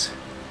marks.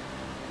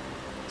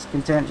 It's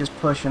content just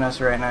pushing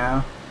us right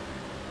now.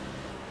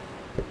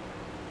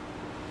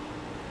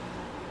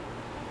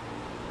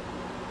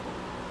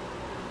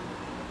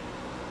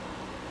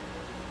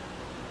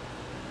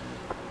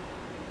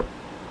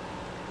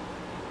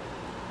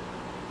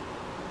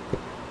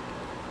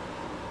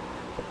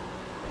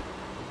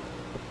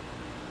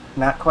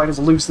 Not quite as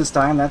loose this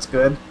time, that's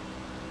good.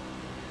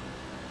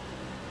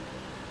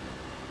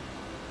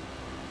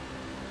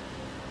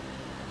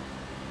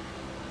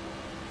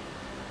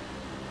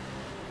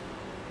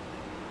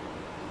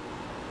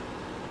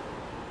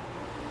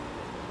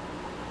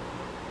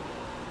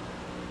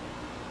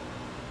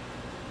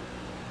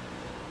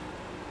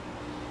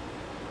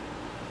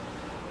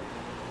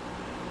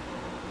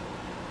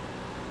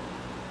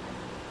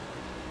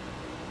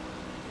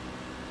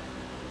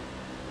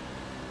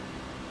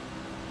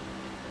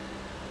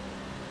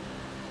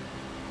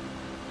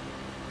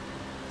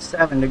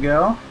 Seven to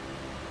go.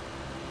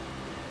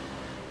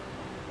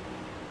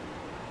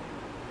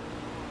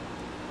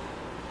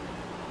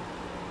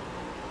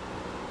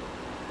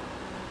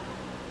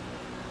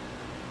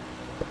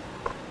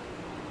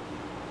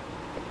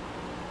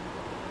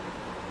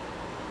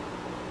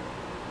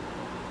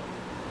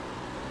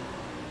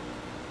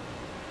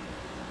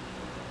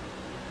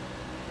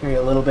 Maybe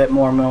a little bit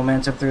more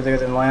momentum through there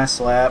than last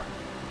lap.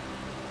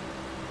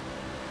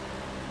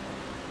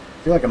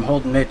 I feel like I'm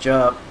holding Mitch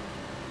up.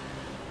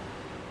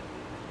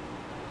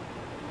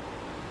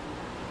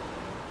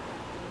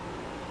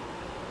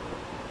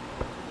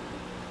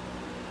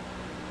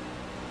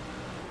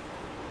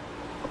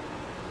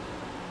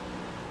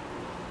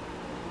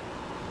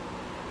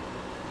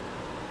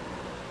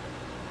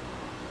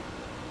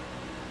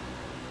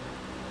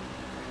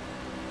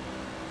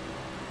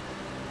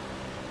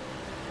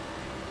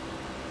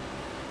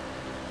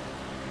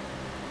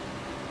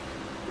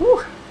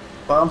 Whew,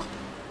 bump.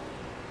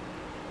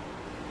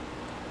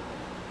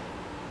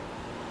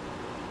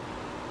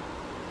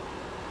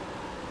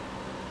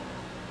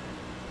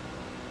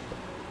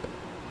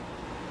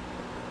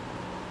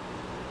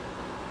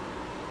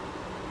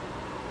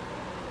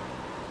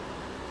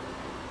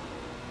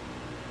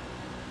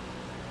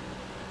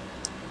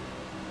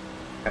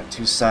 Got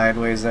two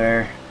sideways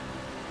there.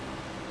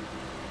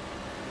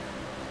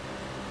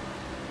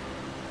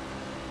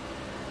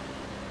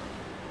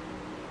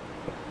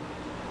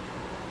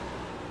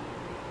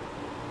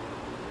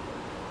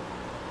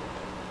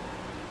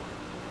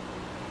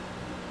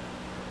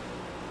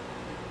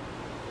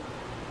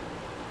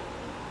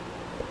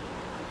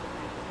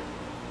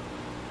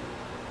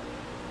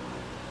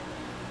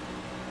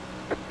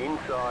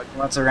 Inside,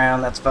 Once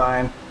around, that's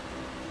fine.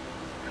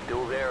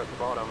 still there at the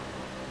bottom.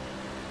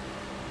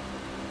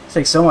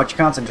 Takes so much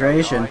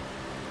concentration.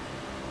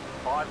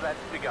 5 laps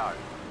to go.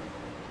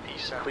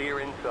 He's Clear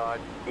inside,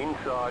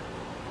 inside.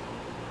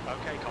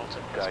 okay,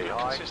 Colton. Stay Good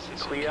high,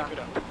 consistency. clear. Keep it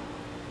up.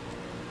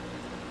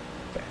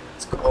 Okay,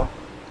 that's cool.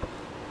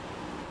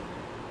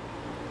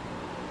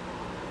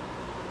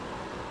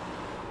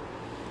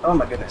 Oh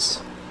my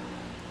goodness.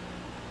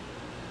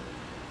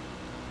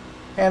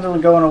 Handle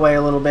going away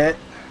a little bit.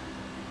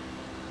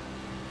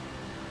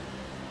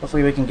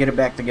 Hopefully we can get it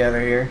back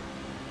together here.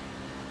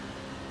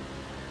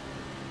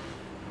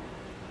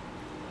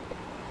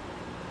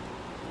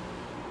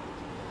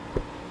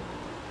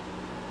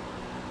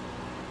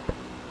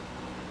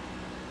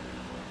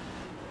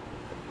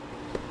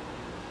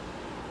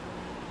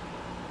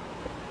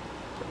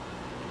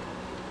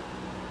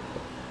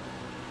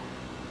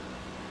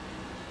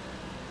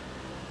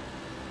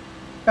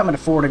 Coming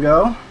to 4 to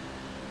go.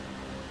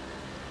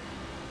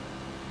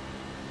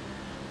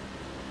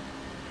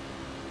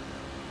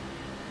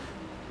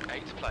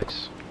 Eighth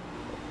place.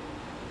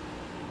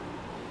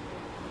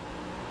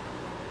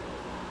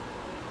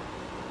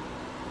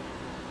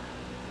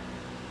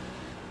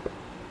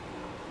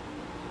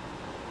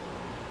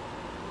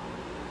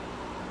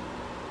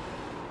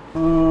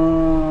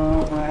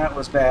 That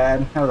was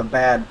bad. That was a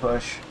bad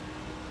push.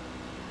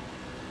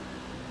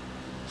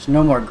 There's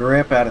no more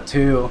grip out of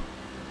 2.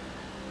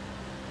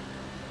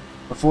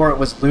 Before it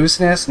was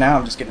looseness, now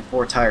I'm just getting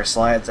 4 tire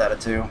slides out of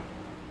 2.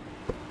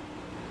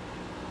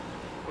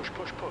 Push,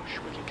 push,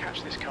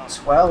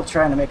 12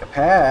 trying to make a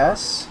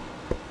pass.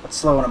 That's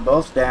slowing them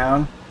both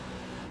down.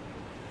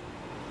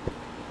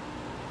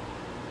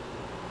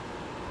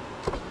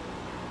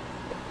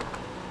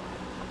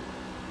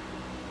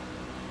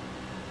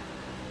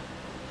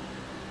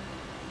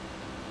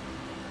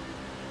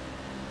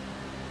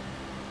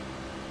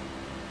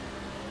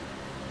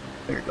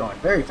 They're going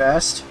very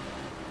fast.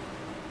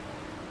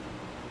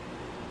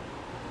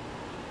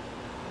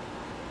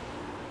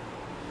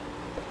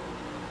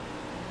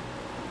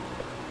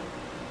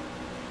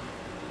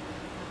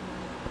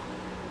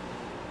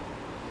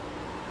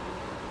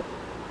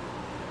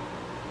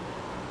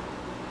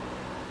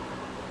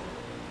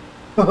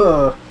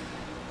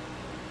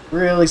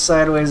 Really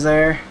sideways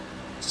there.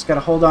 Just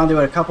gotta hold on to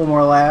it a couple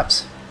more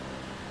laps.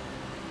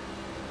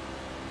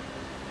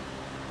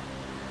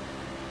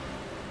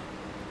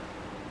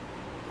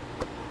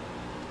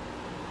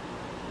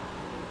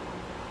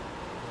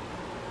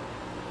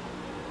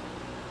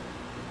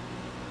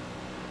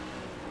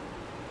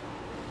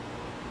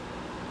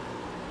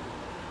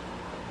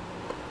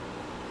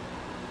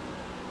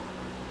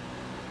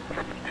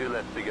 Two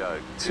left to go.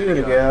 Two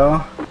to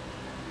go.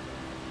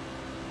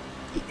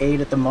 8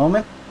 at the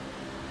moment.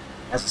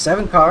 As a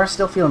 7 car,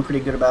 still feeling pretty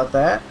good about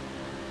that.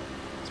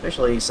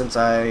 Especially since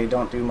I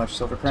don't do much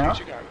Silver Crown.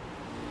 2 to go.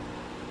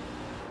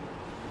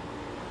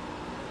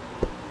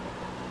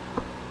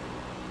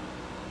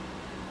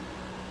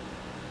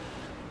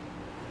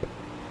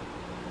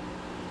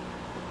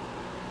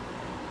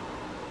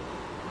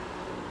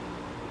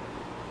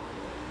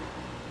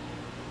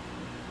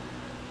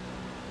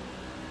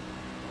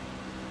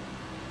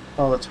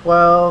 All at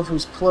 12,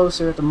 who's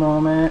closer at the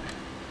moment.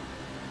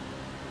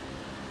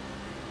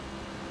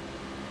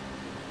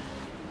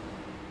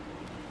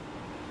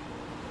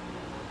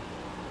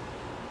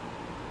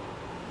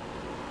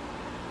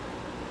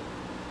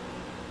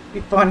 Be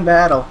a fun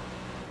battle.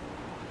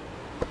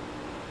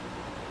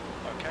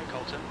 Okay,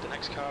 Colton, the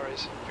next car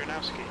is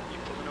Dranowski. You're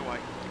pulling away.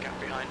 The gap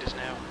behind is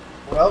now.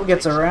 Well,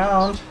 gets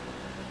around.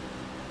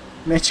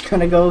 Mitch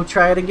gonna go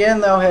try it again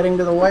though, heading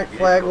to the white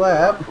flag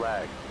lap.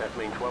 Flag. That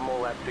means one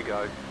more lap to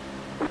go.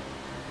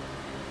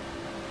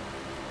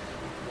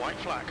 White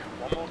flag.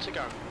 One more to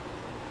go.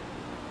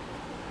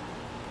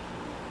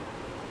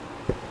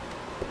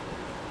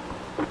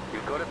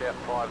 You've got about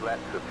 5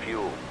 laps of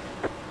fuel.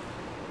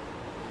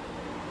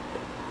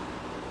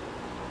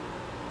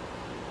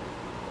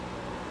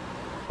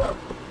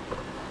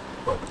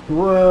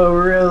 Whoa,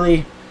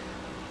 really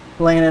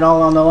laying it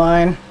all on the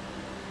line.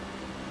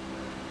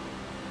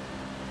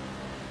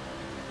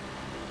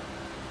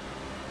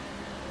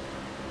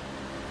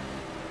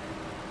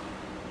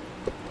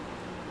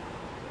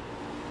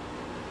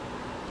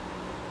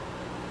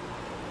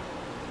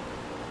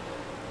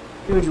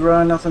 Huge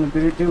run, nothing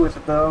to do with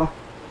it though.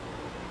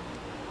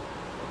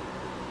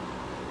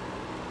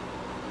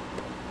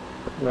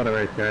 What a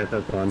race, guys.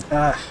 That's fun.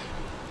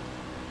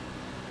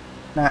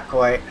 Not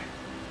quite.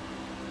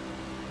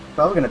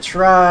 Probably gonna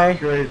try.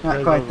 Great, Not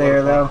guys, quite that there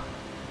was though.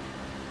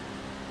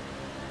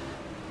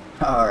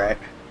 Alright.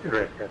 Good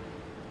race, guys.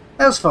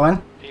 That was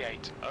fun.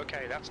 P8.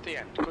 Okay, that's the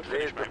end. Good There's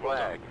finish, the mate. Well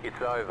done. flag.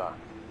 It's over.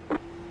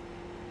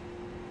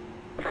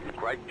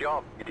 Great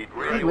job. You did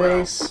really Good well.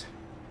 race.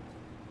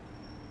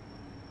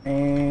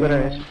 And Good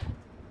race.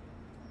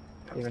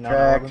 Even though it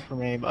track. wasn't for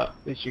me, but at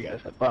least you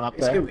guys had fun up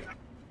It's there. good.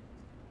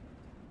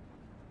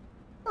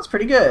 That's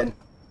pretty good.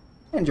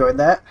 Enjoyed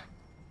that.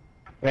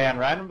 Man,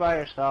 riding by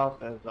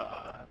yourself is,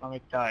 let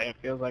me tell you, it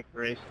feels like the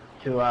race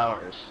is 2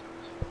 hours.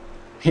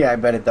 Yeah, I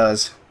bet it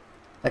does.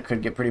 That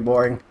could get pretty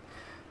boring.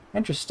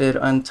 Interested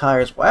on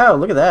tires. Wow,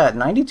 look at that.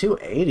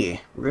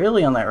 9280.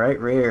 Really on that right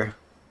rear.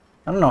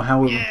 I don't know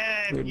how we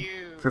Yeah, would you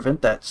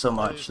prevent that so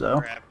much, though.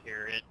 crap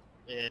here.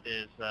 It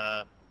is,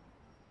 I'm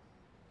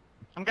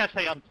gonna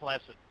say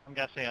unpleasant.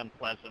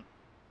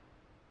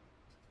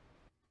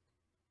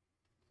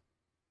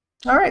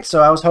 Alright,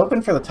 so I was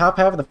hoping for the top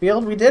half of the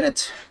field. We did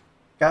it.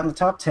 Got in the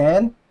top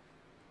 10.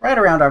 Right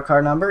around our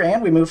car number,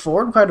 and we moved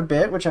forward quite a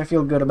bit, which I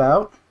feel good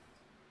about.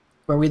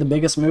 Were we the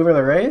biggest mover of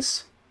the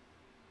race?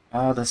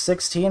 The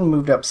 16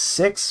 moved up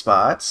 6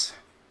 spots,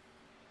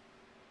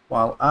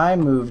 while I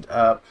moved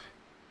up,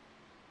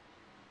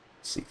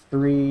 let's see,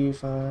 3,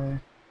 5,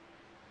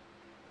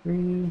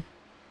 3,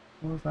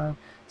 4, 5.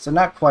 So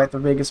not quite the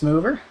biggest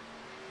mover,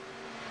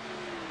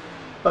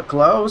 but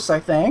close,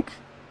 I think.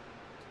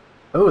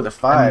 Oh, the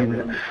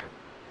 5.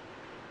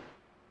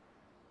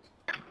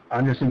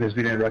 I'm just because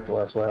we didn't wreck the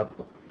last lap.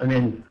 I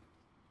mean,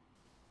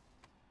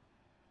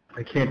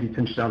 I can't be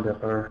pinched down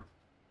that far.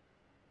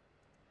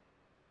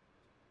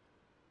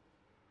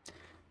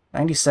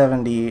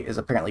 9070 is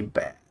apparently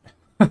bad.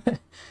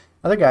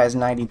 Other guy's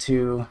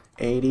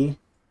 9280.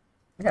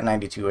 I got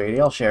 9280.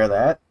 I'll share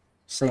that.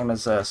 Same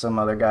as some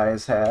other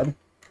guys had.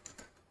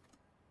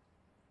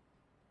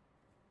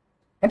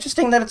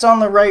 Interesting that it's on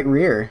the right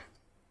rear.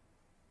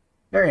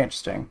 Very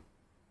interesting.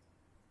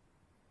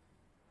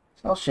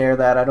 So I'll share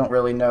that. I don't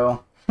really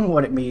know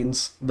what it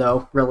means,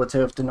 though,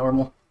 relative to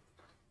normal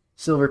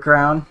Silver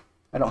Crown.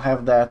 I don't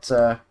have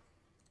that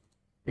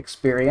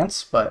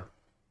experience, but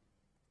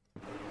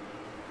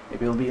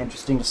Maybe it'll be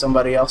interesting to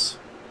somebody else.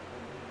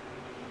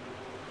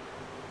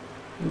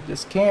 Move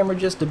this camera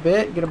just a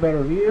bit, get a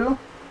better view.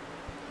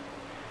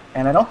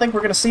 And I don't think we're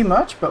going to see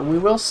much, but we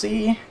will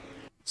see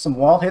some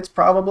wall hits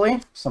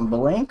probably, some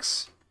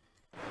blinks.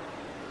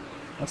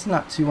 That's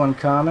not too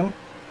uncommon.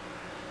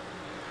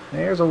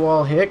 There's a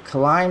wall hit,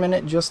 climbing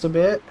it just a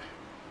bit.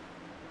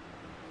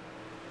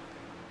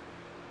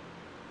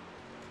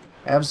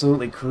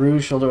 Absolutely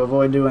crucial to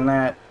avoid doing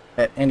that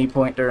at any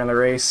point during the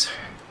race.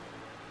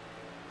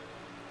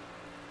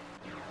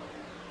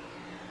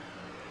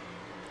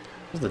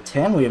 It was the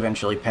 10 we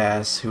eventually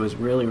passed, who was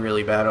really,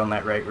 really bad on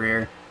that right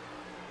rear.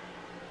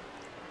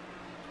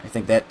 I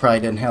think that probably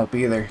didn't help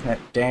either,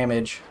 that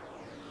damage.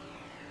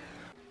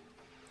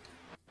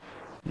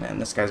 And then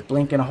this guy's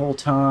blinking a whole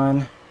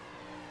ton.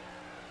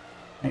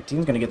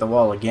 19's gonna get the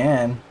wall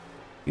again.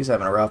 He's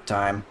having a rough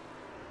time.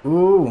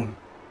 Ooh.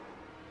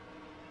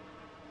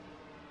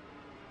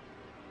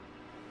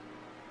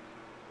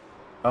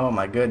 Oh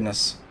my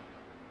goodness.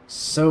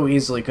 So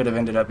easily could have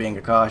ended up being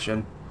a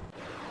caution.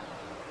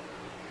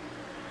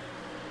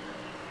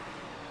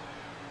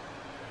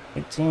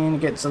 18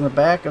 gets in the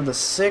back of the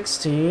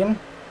 16.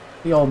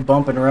 The old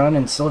bump and run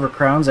and silver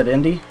crowns at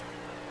Indy.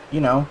 You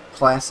know,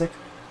 classic.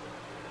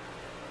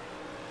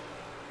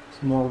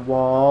 Some more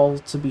wall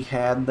to be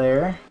had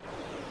there.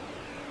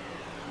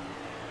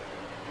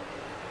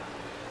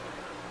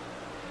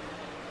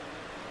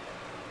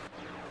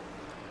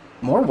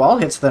 More wall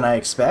hits than I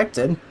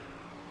expected.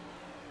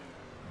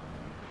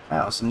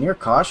 Wow, some near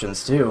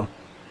cautions too.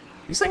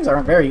 These things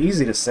aren't very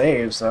easy to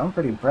save, so I'm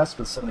pretty impressed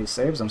with some of these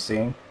saves I'm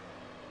seeing.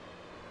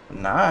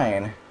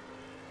 9.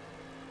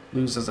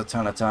 Loses a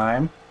ton of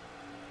time.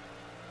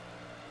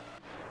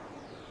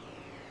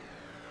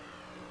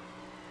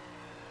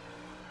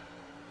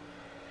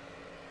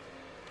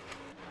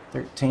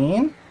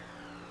 $13.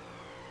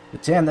 The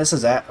 10, this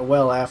is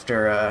well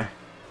after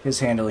his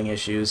handling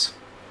issues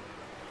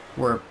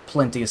were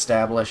plenty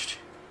established.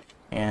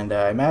 And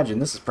I imagine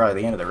this is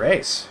probably the end of the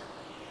race.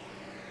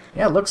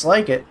 Yeah, it looks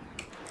like it.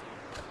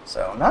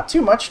 So, not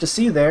too much to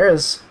see there,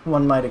 as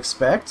one might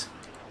expect.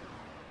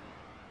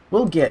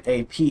 We'll get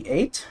a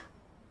P8.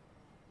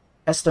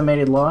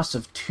 Estimated loss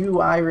of 2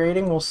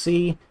 iRating. We'll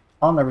see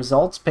on the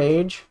results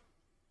page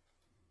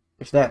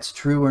if that's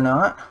true or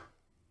not.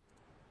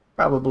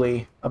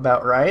 Probably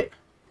about right.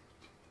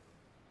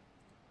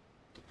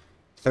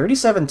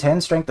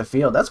 3710 strength of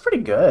field. That's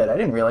pretty good. I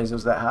didn't realize it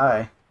was that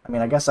high. I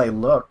mean, I guess I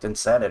looked and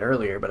said it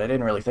earlier, but I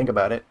didn't really think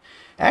about it.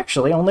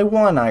 Actually, only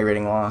 1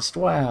 iRating lost.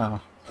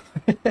 Wow.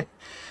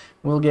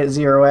 We'll get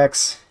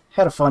 0x.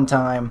 Had a fun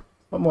time.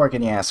 What more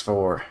can you ask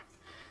for?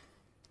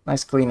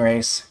 Nice clean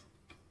race.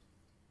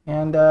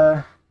 And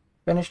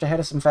finished ahead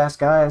of some fast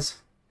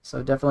guys.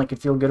 So definitely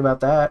could feel good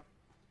about that.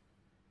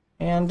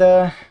 And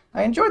I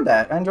enjoyed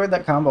that. I enjoyed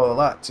that combo a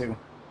lot too.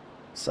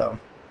 So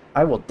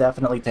I will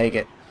definitely take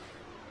it.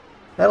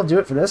 That'll do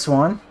it for this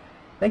one.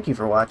 Thank you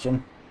for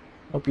watching.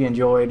 Hope you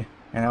enjoyed,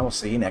 and I will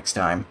see you next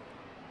time.